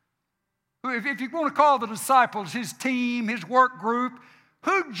 hires? If you want to call the disciples His team, His work group,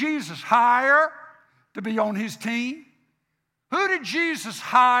 who did Jesus hire to be on His team? Who did Jesus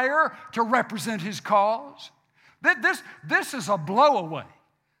hire to represent His cause? This is a blowaway.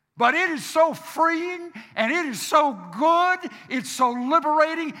 But it is so freeing, and it is so good, it's so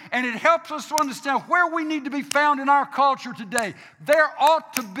liberating, and it helps us to understand where we need to be found in our culture today. There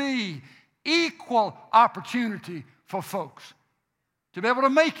ought to be equal opportunity for folks to be able to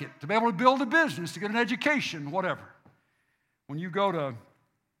make it, to be able to build a business, to get an education, whatever. When you go to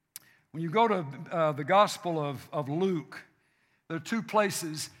the Gospel of Luke, there are two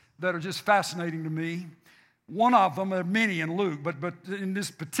places that are just fascinating to me. One of them, there are many in Luke, but in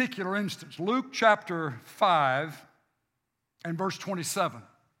this particular instance, Luke chapter 5 and verse 27.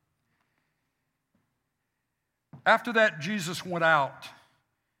 After that, Jesus went out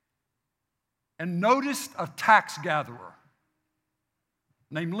and noticed a tax gatherer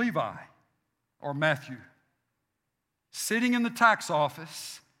named Levi, or Matthew, sitting in the tax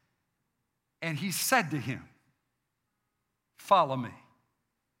office, and he said to him, "Follow me."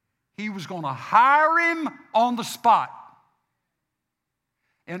 He was going to hire him on the spot.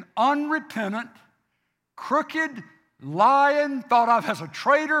 An unrepentant, crooked, lying, thought of as a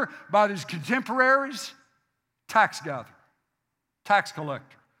traitor by his contemporaries, tax gatherer, tax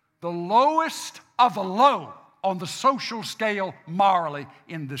collector, the lowest of the low on the social scale morally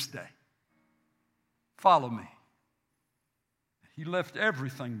in this day. Follow me. He left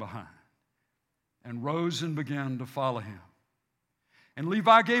everything behind and rose and began to follow him. And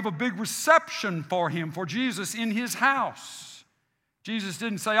Levi gave a big reception for him, for Jesus, in his house. Jesus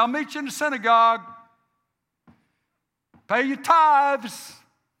didn't say, "I'll meet you in the synagogue. Pay your tithes.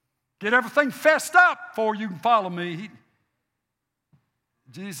 Get everything fessed up before you can follow me."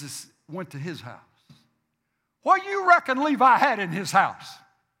 Jesus went to his house. What do you reckon Levi had in his house?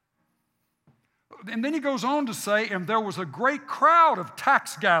 And then he goes on to say, and there was a great crowd of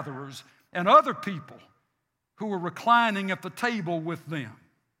tax gatherers and other people who were reclining at the table with them.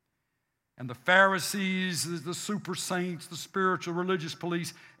 And the Pharisees, the super saints, the spiritual religious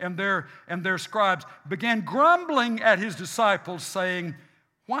police, and their scribes began grumbling at his disciples, saying,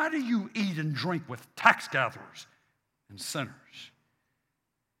 "Why do you eat and drink with tax gatherers and sinners?"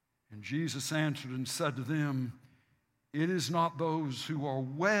 And Jesus answered and said to them, "It is not those who are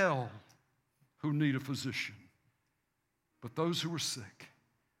well who need a physician, but those who are sick.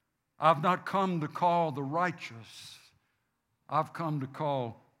 I've not come to call the righteous. I've come to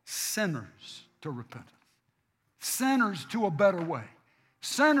call sinners to repentance. Sinners to a better way.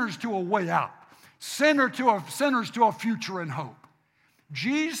 Sinners to a way out. Sinners to a future and hope.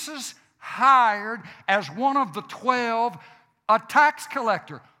 Jesus hired as one of the 12 a tax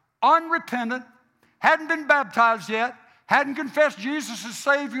collector, unrepentant, hadn't been baptized yet, hadn't confessed Jesus as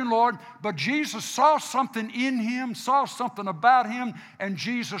Savior and Lord, but Jesus saw something in him, saw something about him, and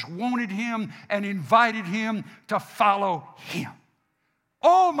Jesus wanted him and invited him to follow him.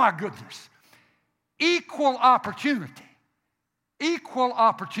 Oh my goodness. Equal opportunity. Equal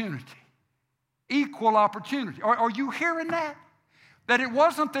opportunity. Equal opportunity. Are you hearing that? That it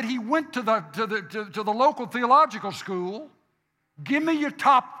wasn't that he went to the local theological school, give me your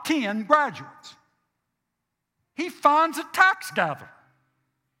top 10 graduates. He finds a tax gatherer,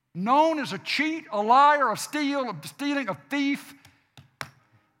 known as a cheat, a liar, a stealing, a thief.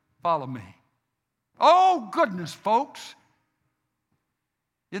 Follow me. Oh, goodness, folks.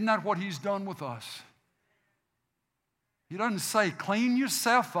 Isn't that what he's done with us? He doesn't say, clean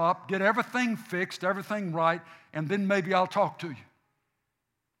yourself up, get everything fixed, everything right, and then maybe I'll talk to you.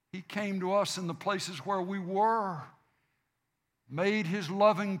 He came to us in the places where we were, made his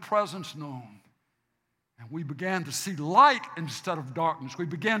loving presence known. And we began to see light instead of darkness. We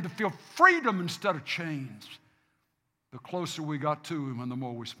began to feel freedom instead of chains. The closer we got to him and the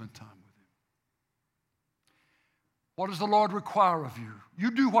more we spent time with him. What does the Lord require of you?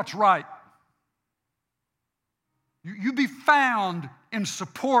 You do what's right. You be found in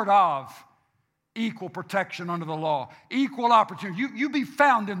support of equal protection under the law, equal opportunity. You be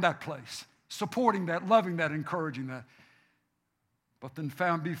found in that place, supporting that, loving that, encouraging that. But then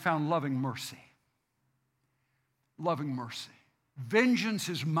be found loving mercy. Loving mercy. Vengeance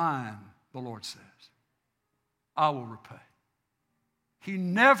is mine, the Lord says. I will repay. He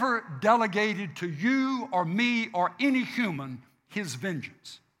never delegated to you or me or any human his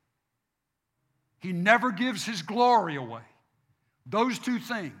vengeance. He never gives his glory away. Those two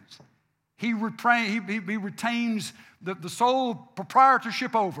things. He retains the sole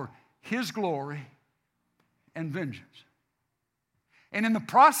proprietorship over his glory and vengeance. And in the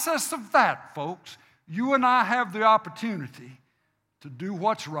process of that, folks, you and I have the opportunity to do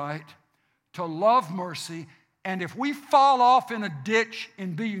what's right, to love mercy, and if we fall off in a ditch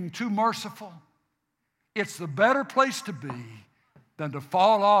in being too merciful, it's the better place to be than to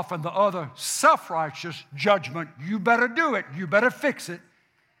fall off in the other self-righteous judgment. You better do it. You better fix it.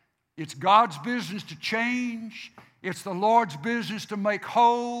 It's God's business to change. It's the Lord's business to make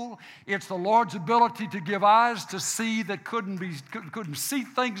whole. It's the Lord's ability to give eyes to see that couldn't see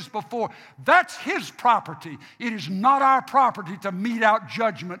things before. That's his property. It is not our property to mete out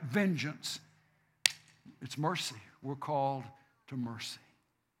judgment, vengeance. It's mercy. We're called to mercy.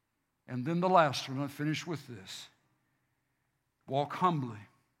 And then the last one, I'll finish with this. Walk humbly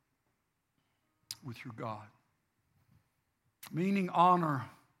with your God. Meaning honor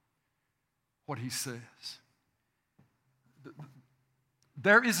what he says.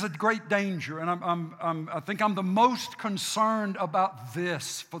 There is a great danger, and I think I'm the most concerned about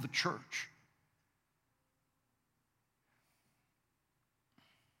this for the church.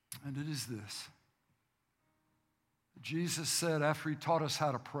 And it is this. Jesus said after he taught us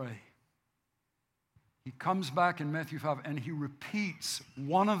how to pray, he comes back in Matthew 5 and he repeats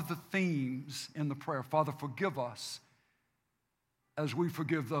one of the themes in the prayer. Father, forgive us as we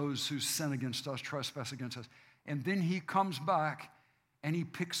forgive those who sin against us, trespass against us. And then he comes back and he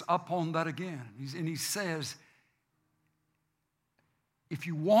picks up on that again. And he says, if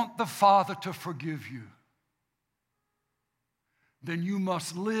you want the Father to forgive you, then you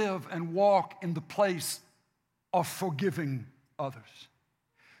must live and walk in the place of forgiving others.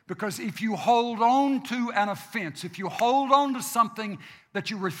 Because if you hold on to an offense, if you hold on to something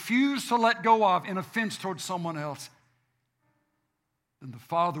that you refuse to let go of in offense towards someone else, then the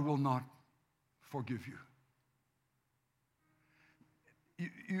Father will not forgive you.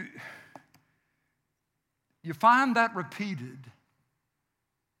 You find that repeated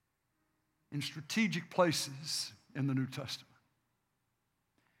in strategic places in the New Testament.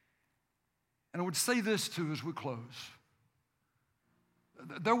 And I would say this too as we close.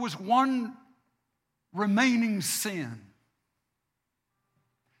 There was one remaining sin.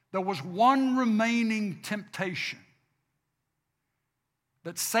 There was one remaining temptation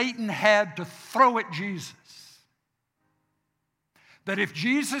that Satan had to throw at Jesus. That if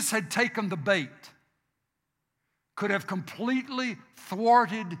Jesus had taken the bait, could have completely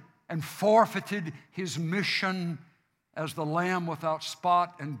thwarted and forfeited his mission as the Lamb without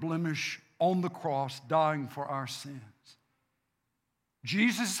spot and blemish on the cross, dying for our sins.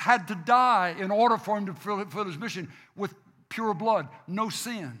 Jesus had to die in order for him to fulfill his mission with pure blood. No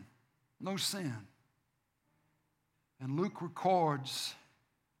sin. No sin. And Luke records,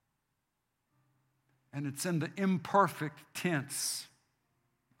 and it's in the imperfect tense,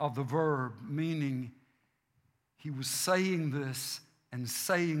 of the verb, meaning he was saying this and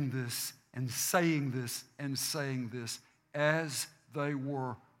saying this and saying this and saying this as they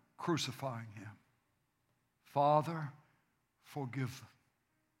were crucifying him. Father, forgive them.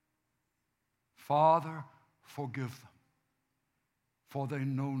 Father, forgive them, for they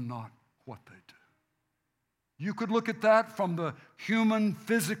know not what they do. You could look at that from the human,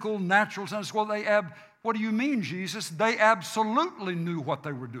 physical, natural sense. Well, what do you mean, Jesus? They absolutely knew what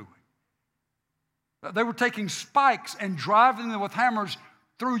they were doing. They were taking spikes and driving them with hammers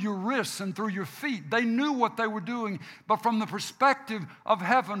through your wrists and through your feet. They knew what they were doing, but from the perspective of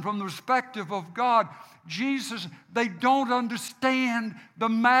heaven, from the perspective of God, Jesus, they don't understand the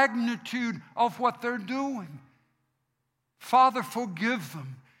magnitude of what they're doing. Father, forgive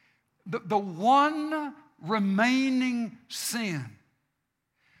them. The one remaining sin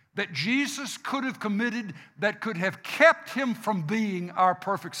that Jesus could have committed that could have kept him from being our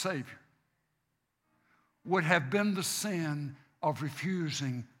perfect Savior would have been the sin of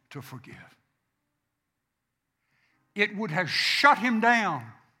refusing to forgive. It would have shut him down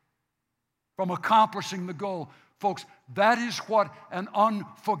from accomplishing the goal. Folks, that is what an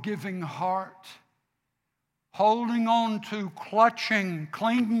unforgiving heart, holding on to, clutching,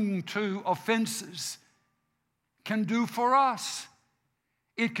 clinging to offenses, can do for us.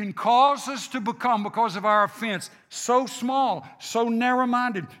 It can cause us to become, because of our offense, so small, so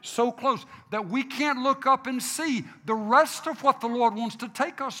narrow-minded, so close, that we can't look up and see the rest of what the Lord wants to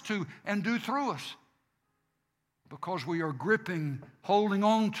take us to and do through us. Because we are gripping, holding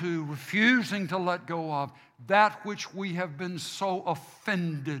on to, refusing to let go of that which we have been so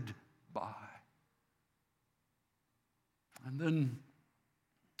offended by. And then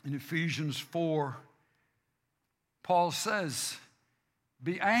in Ephesians 4, Paul says,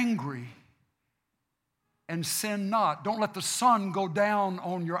 be angry and sin not. Don't let the sun go down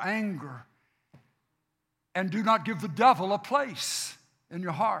on your anger. And do not give the devil a place in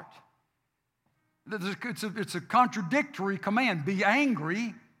your heart. It's a contradictory command. Be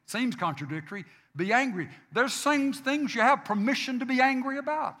angry. Seems contradictory. Be angry. There's things you have permission to be angry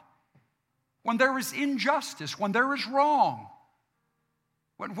about. When there is injustice, when there is wrong,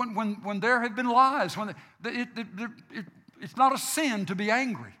 when there have been lies, it's not a sin to be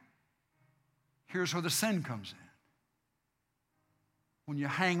angry. Here's where the sin comes in. When you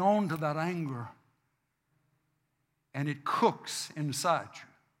hang on to that anger and it cooks inside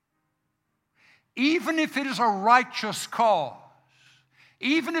you. Even if it is a righteous cause,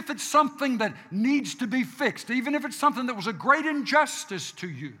 even if it's something that needs to be fixed, even if it's something that was a great injustice to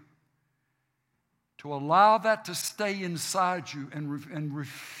you, to allow that to stay inside you and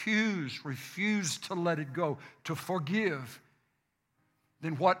refuse to let it go, to forgive,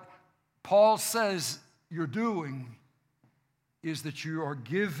 then what Paul says you're doing is that you are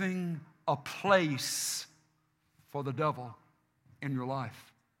giving a place for the devil in your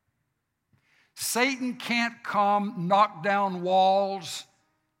life. Satan can't come, knock down walls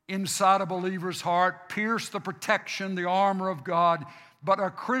inside a believer's heart, pierce the protection, the armor of God, but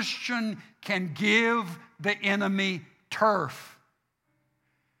a Christian can give the enemy turf.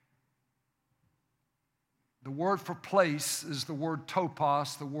 The word for place is the word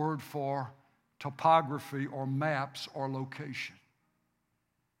topos, the word for topography or maps or location.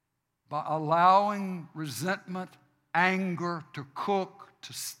 By allowing resentment, anger to cook,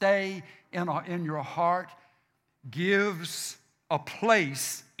 to stay in your heart, gives a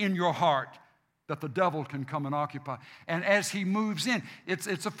place in your heart that the devil can come and occupy. And as he moves in, it's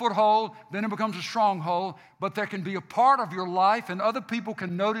a foothold, then it becomes a stronghold, but there can be a part of your life and other people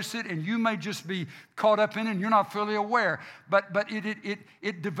can notice it and you may just be caught up in it and you're not fully aware. But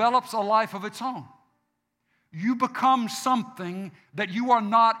it develops a life of its own. You become something that you are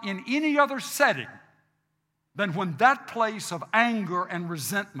not in any other setting than when that place of anger and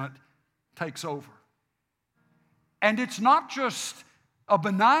resentment takes over. And it's not just a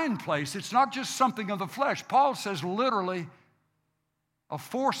benign place. It's not just something of the flesh. Paul says literally a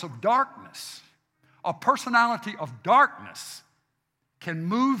force of darkness, a personality of darkness can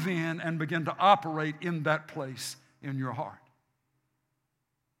move in and begin to operate in that place in your heart.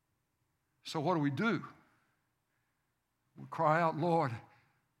 So what do? We cry out, Lord,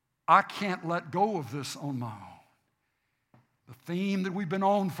 I can't let go of this on my own. The theme that we've been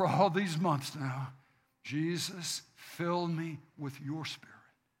on for all these months now, Jesus, fill me with your Spirit.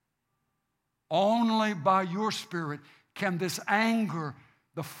 Only by your Spirit can this anger,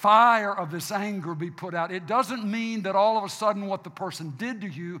 the fire of this anger be put out. It doesn't mean that all of a sudden what the person did to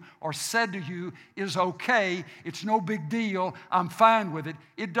you or said to you is okay. It's no big deal. I'm fine with it.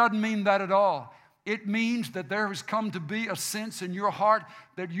 It doesn't mean that at all. it means that there has come to be a sense in your heart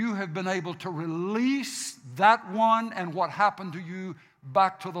that you have been able to release that one and what happened to you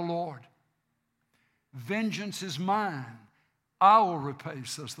back to the Lord. Vengeance is mine. I will repay,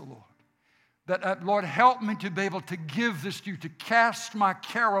 says the Lord. That, Lord, help me to be able to give this to you, to cast my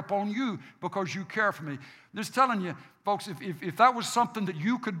care upon you because you care for me. Just telling you, folks, if that was something that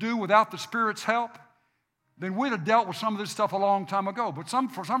you could do without the Spirit's help, then we'd have dealt with some of this stuff a long time ago. But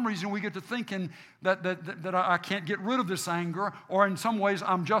for some reason, we get to thinking that I can't get rid of this anger, or in some ways,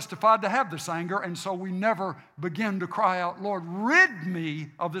 I'm justified to have this anger, and so we never begin to cry out, Lord, rid me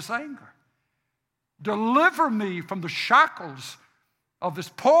of this anger. Deliver me from the shackles of this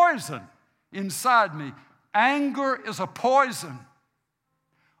poison inside me. Anger is a poison.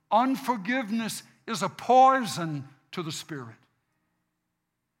 Unforgiveness is a poison to the Spirit.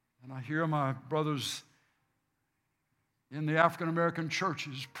 And I hear my brothers in the African American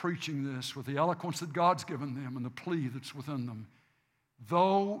churches preaching this with the eloquence that God's given them and the plea that's within them.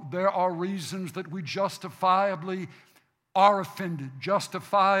 Though there are reasons that we justifiably are offended,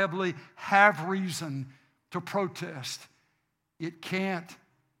 justifiably have reason to protest, it can't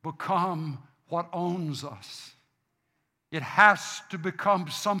become what owns us. It has to become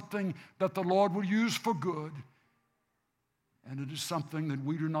something that the Lord will use for good. And it is something that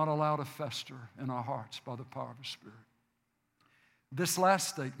we do not allow to fester in our hearts by the power of the Spirit. This last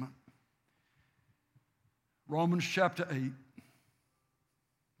statement, Romans chapter 8,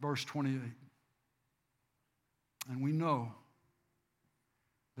 verse 28. And we know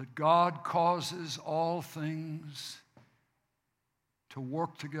that God causes all things to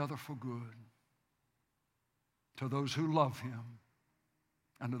work together for good to those who love Him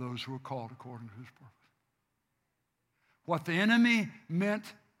and to those who are called according to His purpose. What the enemy meant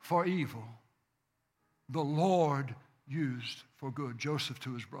for evil, the Lord used for good. Joseph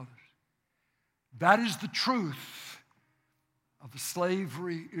to his brothers. That is the truth of the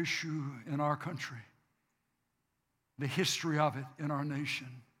slavery issue in our country, the history of it in our nation.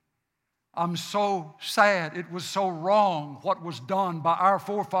 I'm so sad. It was so wrong what was done by our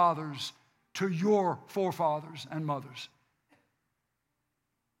forefathers to your forefathers and mothers.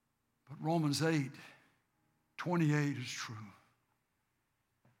 But Romans 8:28 is true.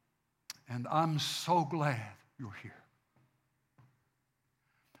 And I'm so glad you're here.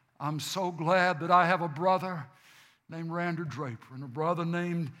 I'm so glad that I have a brother named Randy Draper and a brother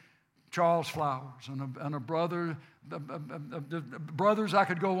named Charles Flowers and a brother, brothers I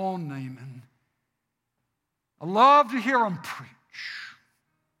could go on naming. I love to hear them preach.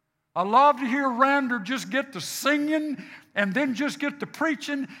 I love to hear Randy just get to singing and then just get to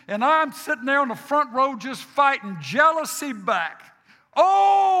preaching, and I'm sitting there on the front row just fighting jealousy back.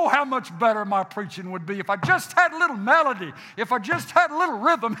 Oh, how much better my preaching would be if I just had a little melody, if I just had a little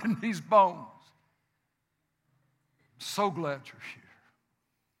rhythm in these bones. I'm so glad you're here.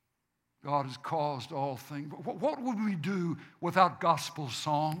 God has caused all things. What would we do without gospel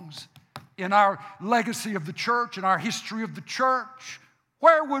songs in our legacy of the church, in our history of the church?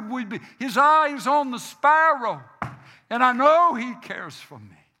 Where would we be? His eye is on the sparrow, and I know He cares for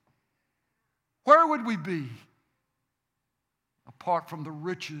me. Where would we be apart from the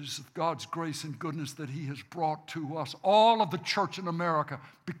riches of God's grace and goodness that He has brought to us, all of the church in America,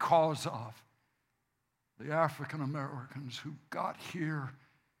 because of the African Americans who got here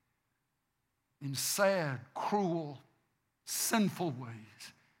in sad, cruel, sinful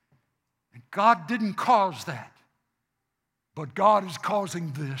ways. And God didn't cause that, but God is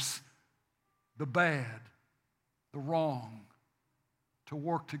causing this, the bad, the wrong, to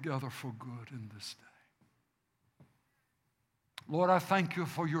work together for good in this day. Lord, I thank You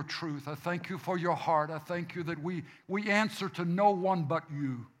for Your truth. I thank You for Your heart. I thank You that we answer to no one but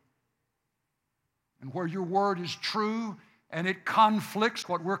You. And where Your word is true and it conflicts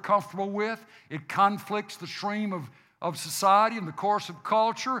what we're comfortable with, it conflicts the stream of society and the course of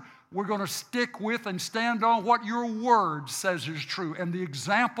culture, we're going to stick with and stand on what Your word says is true and the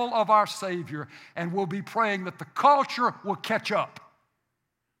example of our Savior, and we'll be praying that the culture will catch up,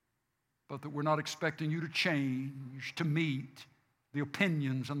 but that we're not expecting You to change to meet the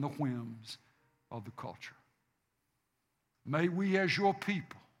opinions and the whims of the culture. May we as Your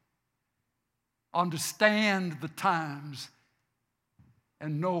people understand the times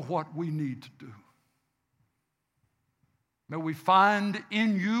and know what we need to do. May we find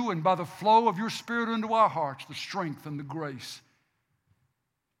in You and by the flow of Your Spirit into our hearts the strength and the grace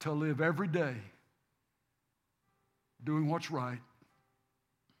to live every day doing what's right,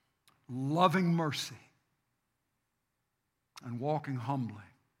 loving mercy, and walking humbly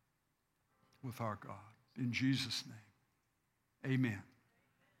with our God. In Jesus' name, amen.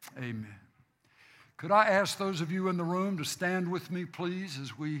 Amen. Could I ask those of you in the room to stand with me, please,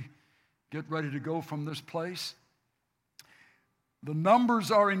 as we get ready to go from this place? The numbers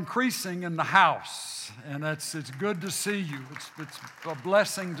are increasing in the house, and it's good to see you. It's a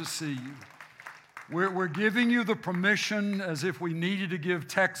blessing to see you. We're giving you the permission as if we needed to give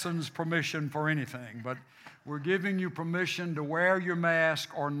Texans permission for anything, but we're giving you permission to wear your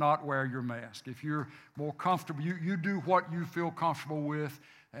mask or not wear your mask. If you're more comfortable, you do what you feel comfortable with,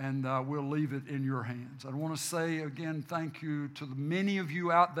 and we'll leave it in your hands. I want to say again thank you to the many of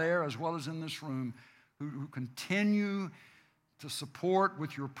you out there as well as in this room who continue to support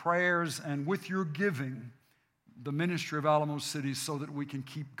with your prayers and with your giving the ministry of Alamo City so that we can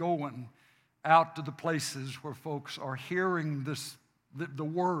keep going out to the places where folks are hearing the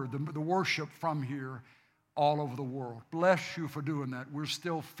word, the worship from here all over the world. Bless you for doing that. We're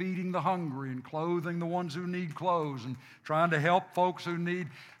still feeding the hungry and clothing the ones who need clothes and trying to help folks who need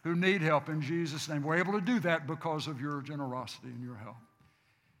help in Jesus' name. We're able to do that because of your generosity and your help.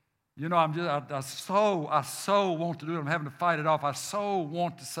 You know, I so want to do it. I'm having to fight it off. I so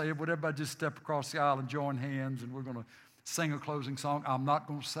want to say it. Would everybody just step across the aisle and join hands, and we're going to sing a closing song? I'm not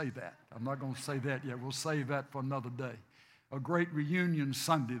going to say that. I'm not going to say that yet. We'll save that for another day. A great reunion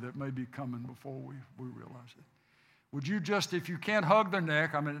Sunday that may be coming before we realize it. Would you just, if you can't hug their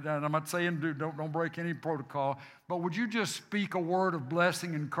neck, I'm not saying don't break any protocol, but would you just speak a word of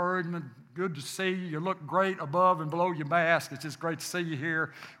blessing, encouragement? Good to see you. You look great above and below your mask. It's just great to see you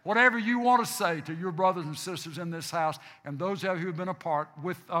here. Whatever you want to say to your brothers and sisters in this house and those of you who have been a part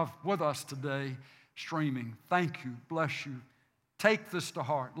with us today, streaming, thank you, bless you. Take this to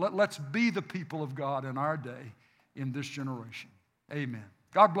heart. Let's be the people of God in our day, in this generation. Amen.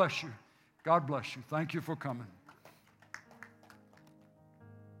 God bless you. God bless you. Thank you for coming.